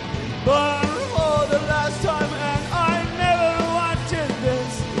 But for the last time, and I never wanted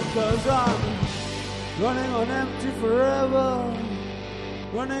this, because I'm running on empty forever,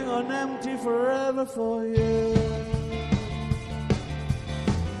 running on empty forever for you.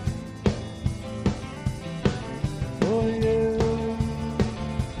 For you.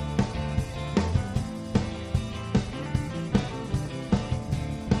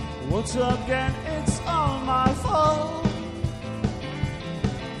 Once again, it's all my fault.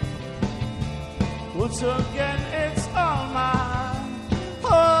 Once again, it's all my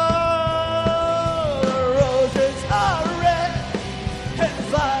fault. Roses are red and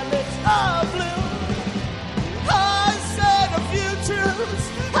violets are blue. I said a few truths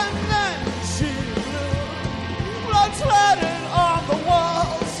and then she blew. Blood splattered on the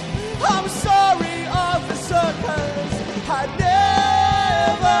walls. I'm sorry, officer, 'cause I never,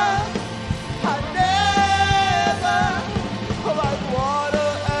 like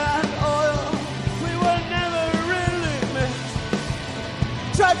water and oil, we were never really mixed.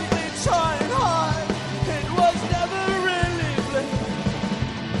 Tragically trying hard, it was never really bliss.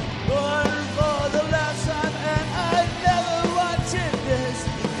 But for the last time, and I never wanted this,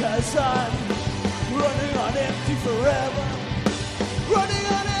 'cause I'm running on empty forever, running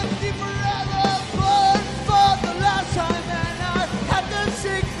on empty forever. But for the last time, and I had to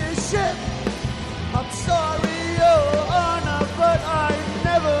sink this ship. I'm sorry, Your Honor, but I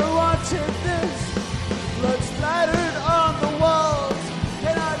never wanted this. Blood splattered on the walls,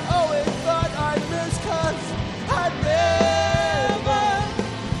 and I always thought I'd miss, 'cause I never,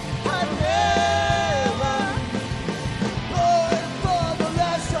 oh, and for the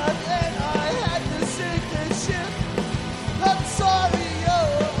last time, and I had to sink this ship. I'm sorry, Your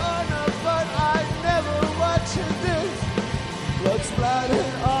Honor, but I never wanted this. Blood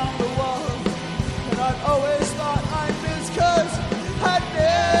splattered on the walls, and I always thought I'd miss, 'cause I never.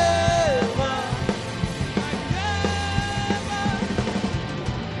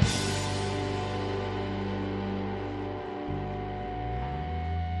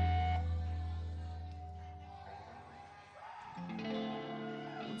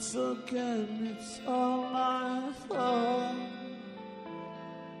 Once again, it's all my fault.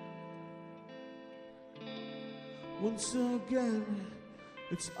 Once again,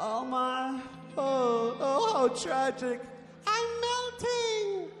 it's all my fault. Oh, how tragic. I'm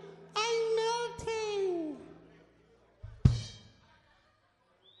melting. I'm melting.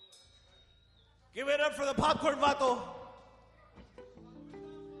 Give it up for the popcorn vato.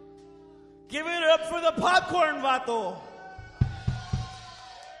 Give it up for the popcorn vato.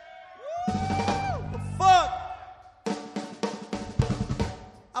 Woo! Fuck!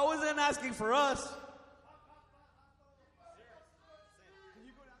 I wasn't asking for us.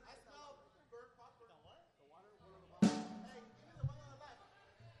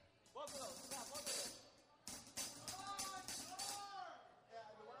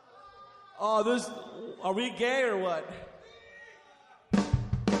 Oh, are we gay or what?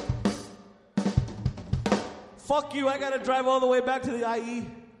 Fuck you, I gotta drive all the way back to the IE.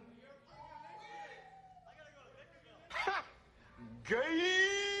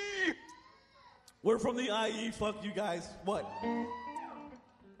 Gay! We're from the IE, fuck you guys. What?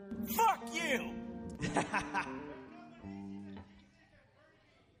 Fuck you!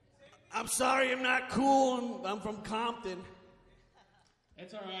 I'm sorry, I'm not cool. I'm from Compton.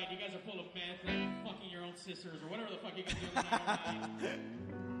 It's all right. You guys are full of meth and fucking your own sisters or whatever the fuck you guys do the night.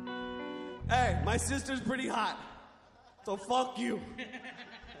 Hey, my sister's pretty hot. So fuck you.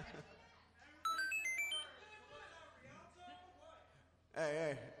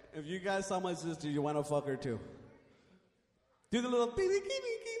 Hey, if you guys saw my sister, you want to fuck her too. Do the little beep, beep, beep,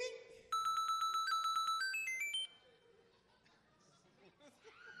 beep, beep.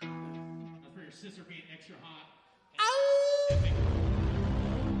 That's for your sister being extra hot.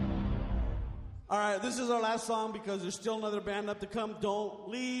 All right, this is our last song because there's still another band up to come. Don't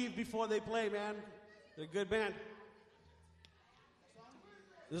leave before they play, man. They're a good band.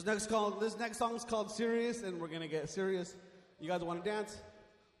 This next song is called Serious, and we're going to get serious. You guys want to dance?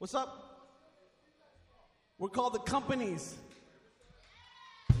 What's up? We're called The Companies.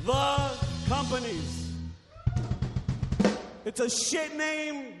 The Companies. It's a shit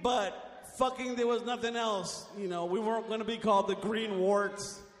name, but fucking there was nothing else. You know, we weren't going to be called The Green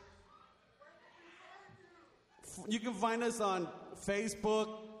Warts. You can find us on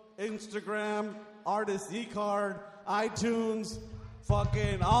Facebook, Instagram, Artist eCard, iTunes,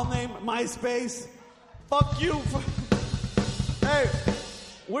 fucking, I'll name MySpace. Fuck you. Hey,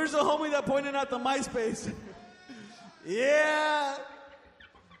 where's the homie that pointed out the MySpace? Yeah.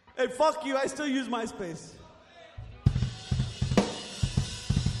 Hey, fuck you, I still use MySpace.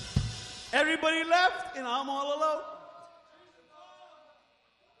 Everybody left, and I'm all alone.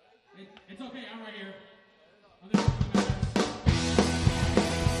 It's okay, I'm right here.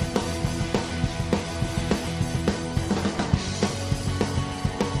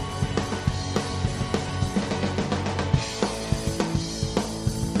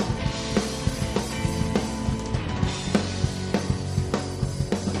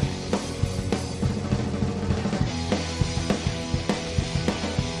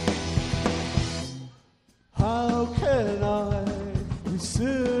 How can I be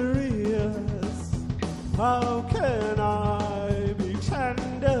serious? How can I be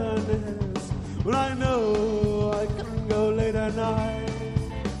tenderness when I know I can go late at night?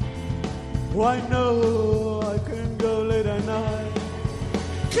 Oh, I know I can go late at night.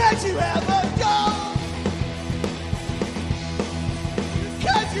 Can't you ever go?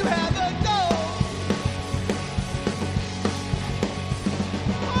 Can't you ever go?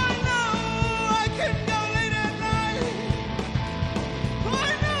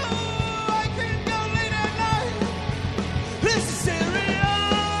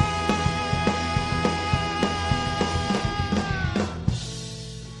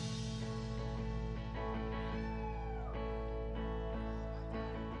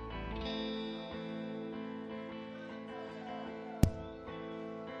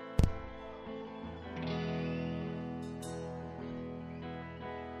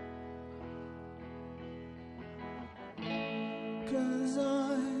 Cause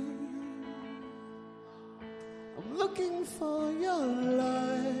I'm looking for your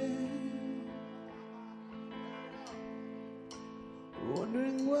light,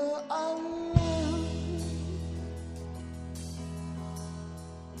 wondering where I am.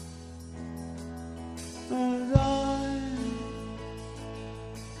 And I'm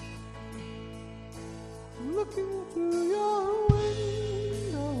looking through your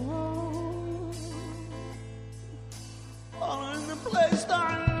window, all in the place I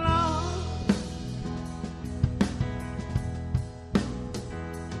love.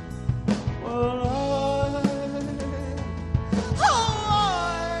 Well,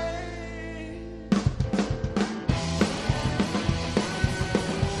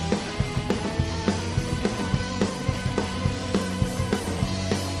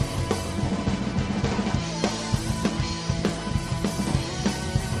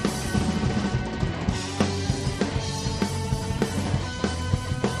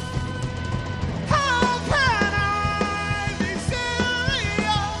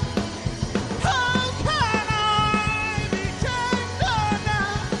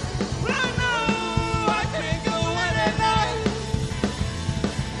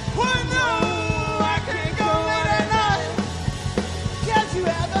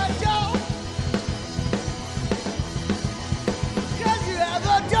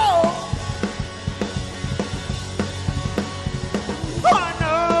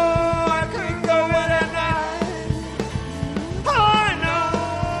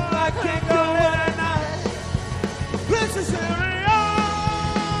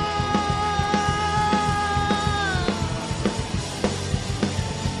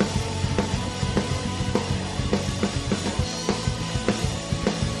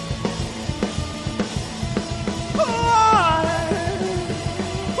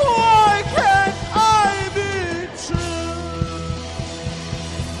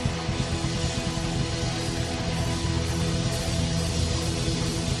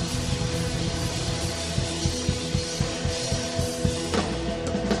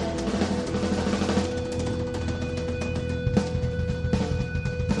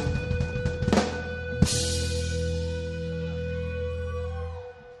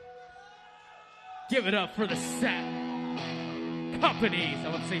 Give it up for the Sat Companies. I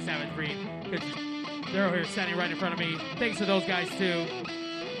want to say Savage Breed. They're over here standing right in front of me. Thanks to those guys, too.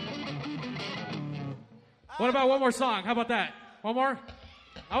 What about one more song? How about that? One more?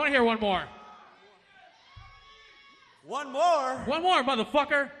 I want to hear one more. One more? One more,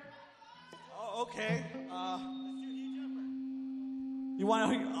 motherfucker. Oh, okay. You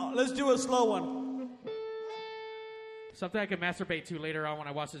want to? Let's do a slow one. Something I can masturbate to later on when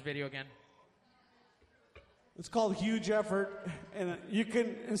I watch this video again. It's called Huge Effort, and you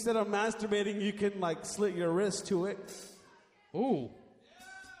can, instead of masturbating, you can like slit your wrist to it. Ooh.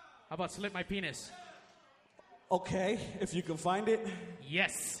 How about slit my penis? Okay, if you can find it.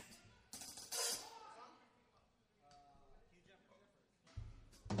 Yes.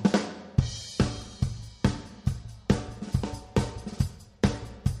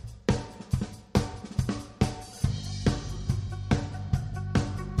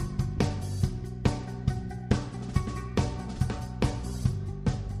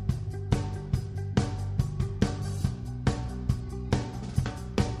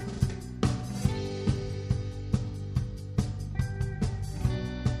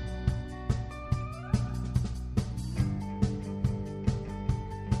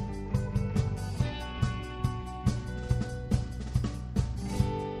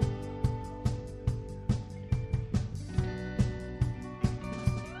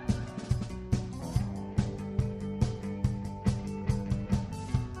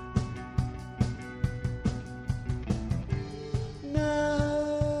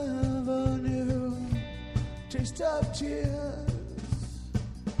 Of tears,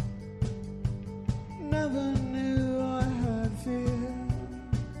 never knew I had fear,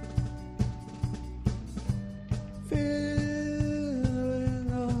 feeling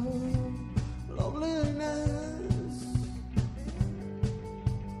of loneliness,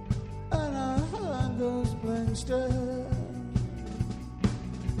 and I had those blank stares.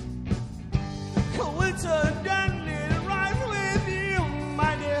 Coincidentally, right with you,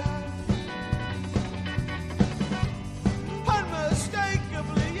 my dear.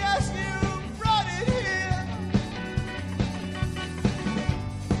 Unmistakably, yes, you brought it here.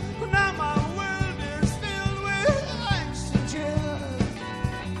 Now my world is filled with angst and tears.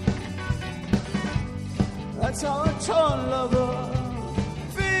 That's how a torn lover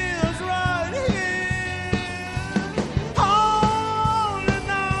feels right here. On and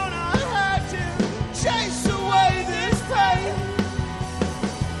on I had to chase away this pain.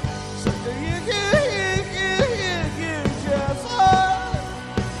 So do you just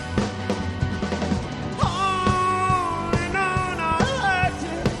on and on I had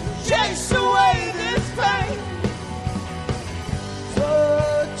to chase away this pain. So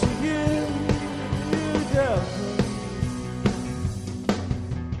to you just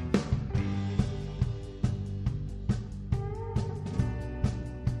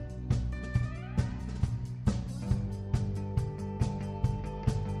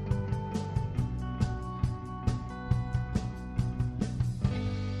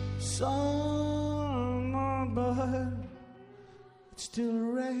summer, but it still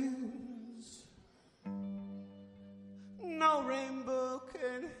rains. No rainbow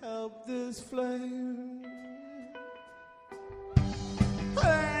can help this flame.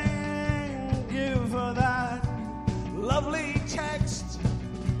 Thank you for that lovely text.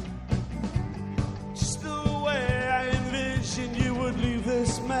 Just the way I envisioned you would leave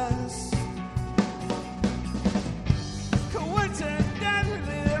this mess.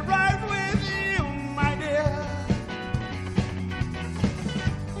 Coincidentally, right with you, my dear.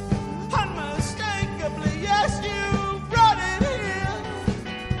 Unmistakably, yes, you brought it here.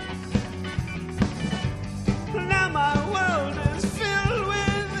 Now my world is filled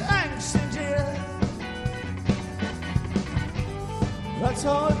with angst and tears. That's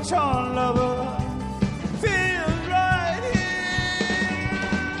how a torn lover feels right here.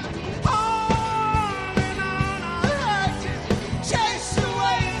 On and on I had to chase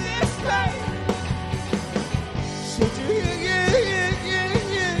away this pain. So do you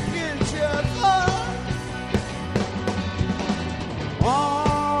just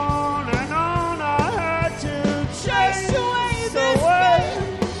on and on I had to chase away this pain.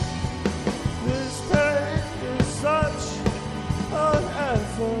 This pain is such an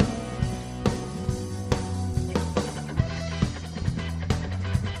effort.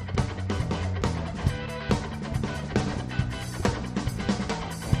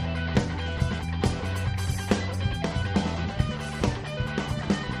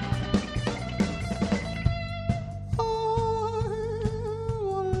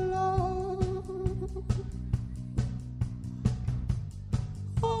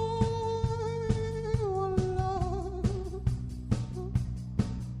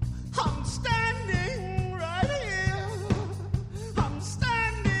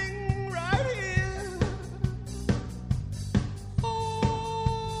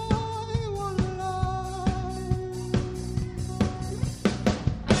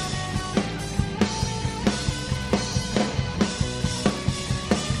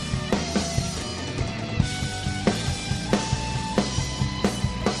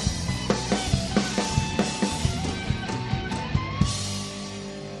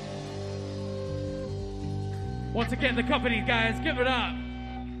 once again, the company, guys. Give it up.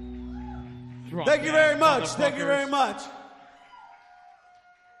 Thank you very much. Thank you very much.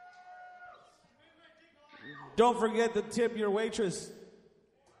 Don't forget to tip your waitress.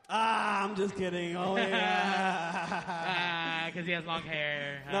 I'm just kidding. Oh, yeah. Because he has long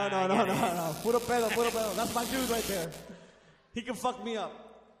hair. No. Puro pedo. That's my dude right there. He can fuck me up.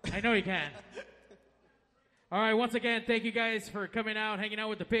 I know he can. All right, once again, thank you guys for coming out, hanging out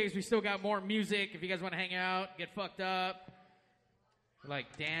with the pigs. We still got more music. If you guys want to hang out, get fucked up,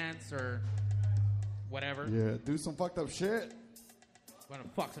 like dance or whatever. Yeah, do some fucked up shit. Want to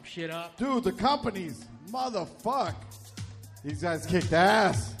fuck some shit up? Dude, the companies. Motherfuck. These guys kicked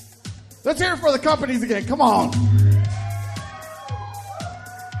ass. Let's hear it for the companies again. Come on.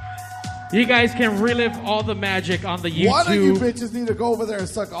 You guys can relive all the magic on the YouTube. One of you bitches need to go over there and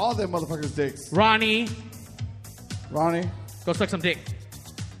suck all them motherfuckers' dicks. Ronnie, go suck some dick.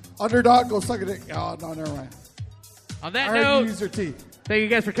 Underdog, go suck a dick. Oh, no, never mind. On that I heard note, you use your teeth. Thank you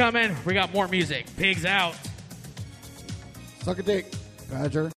guys for coming. We got more music. Pigs out. Suck a dick, Badger.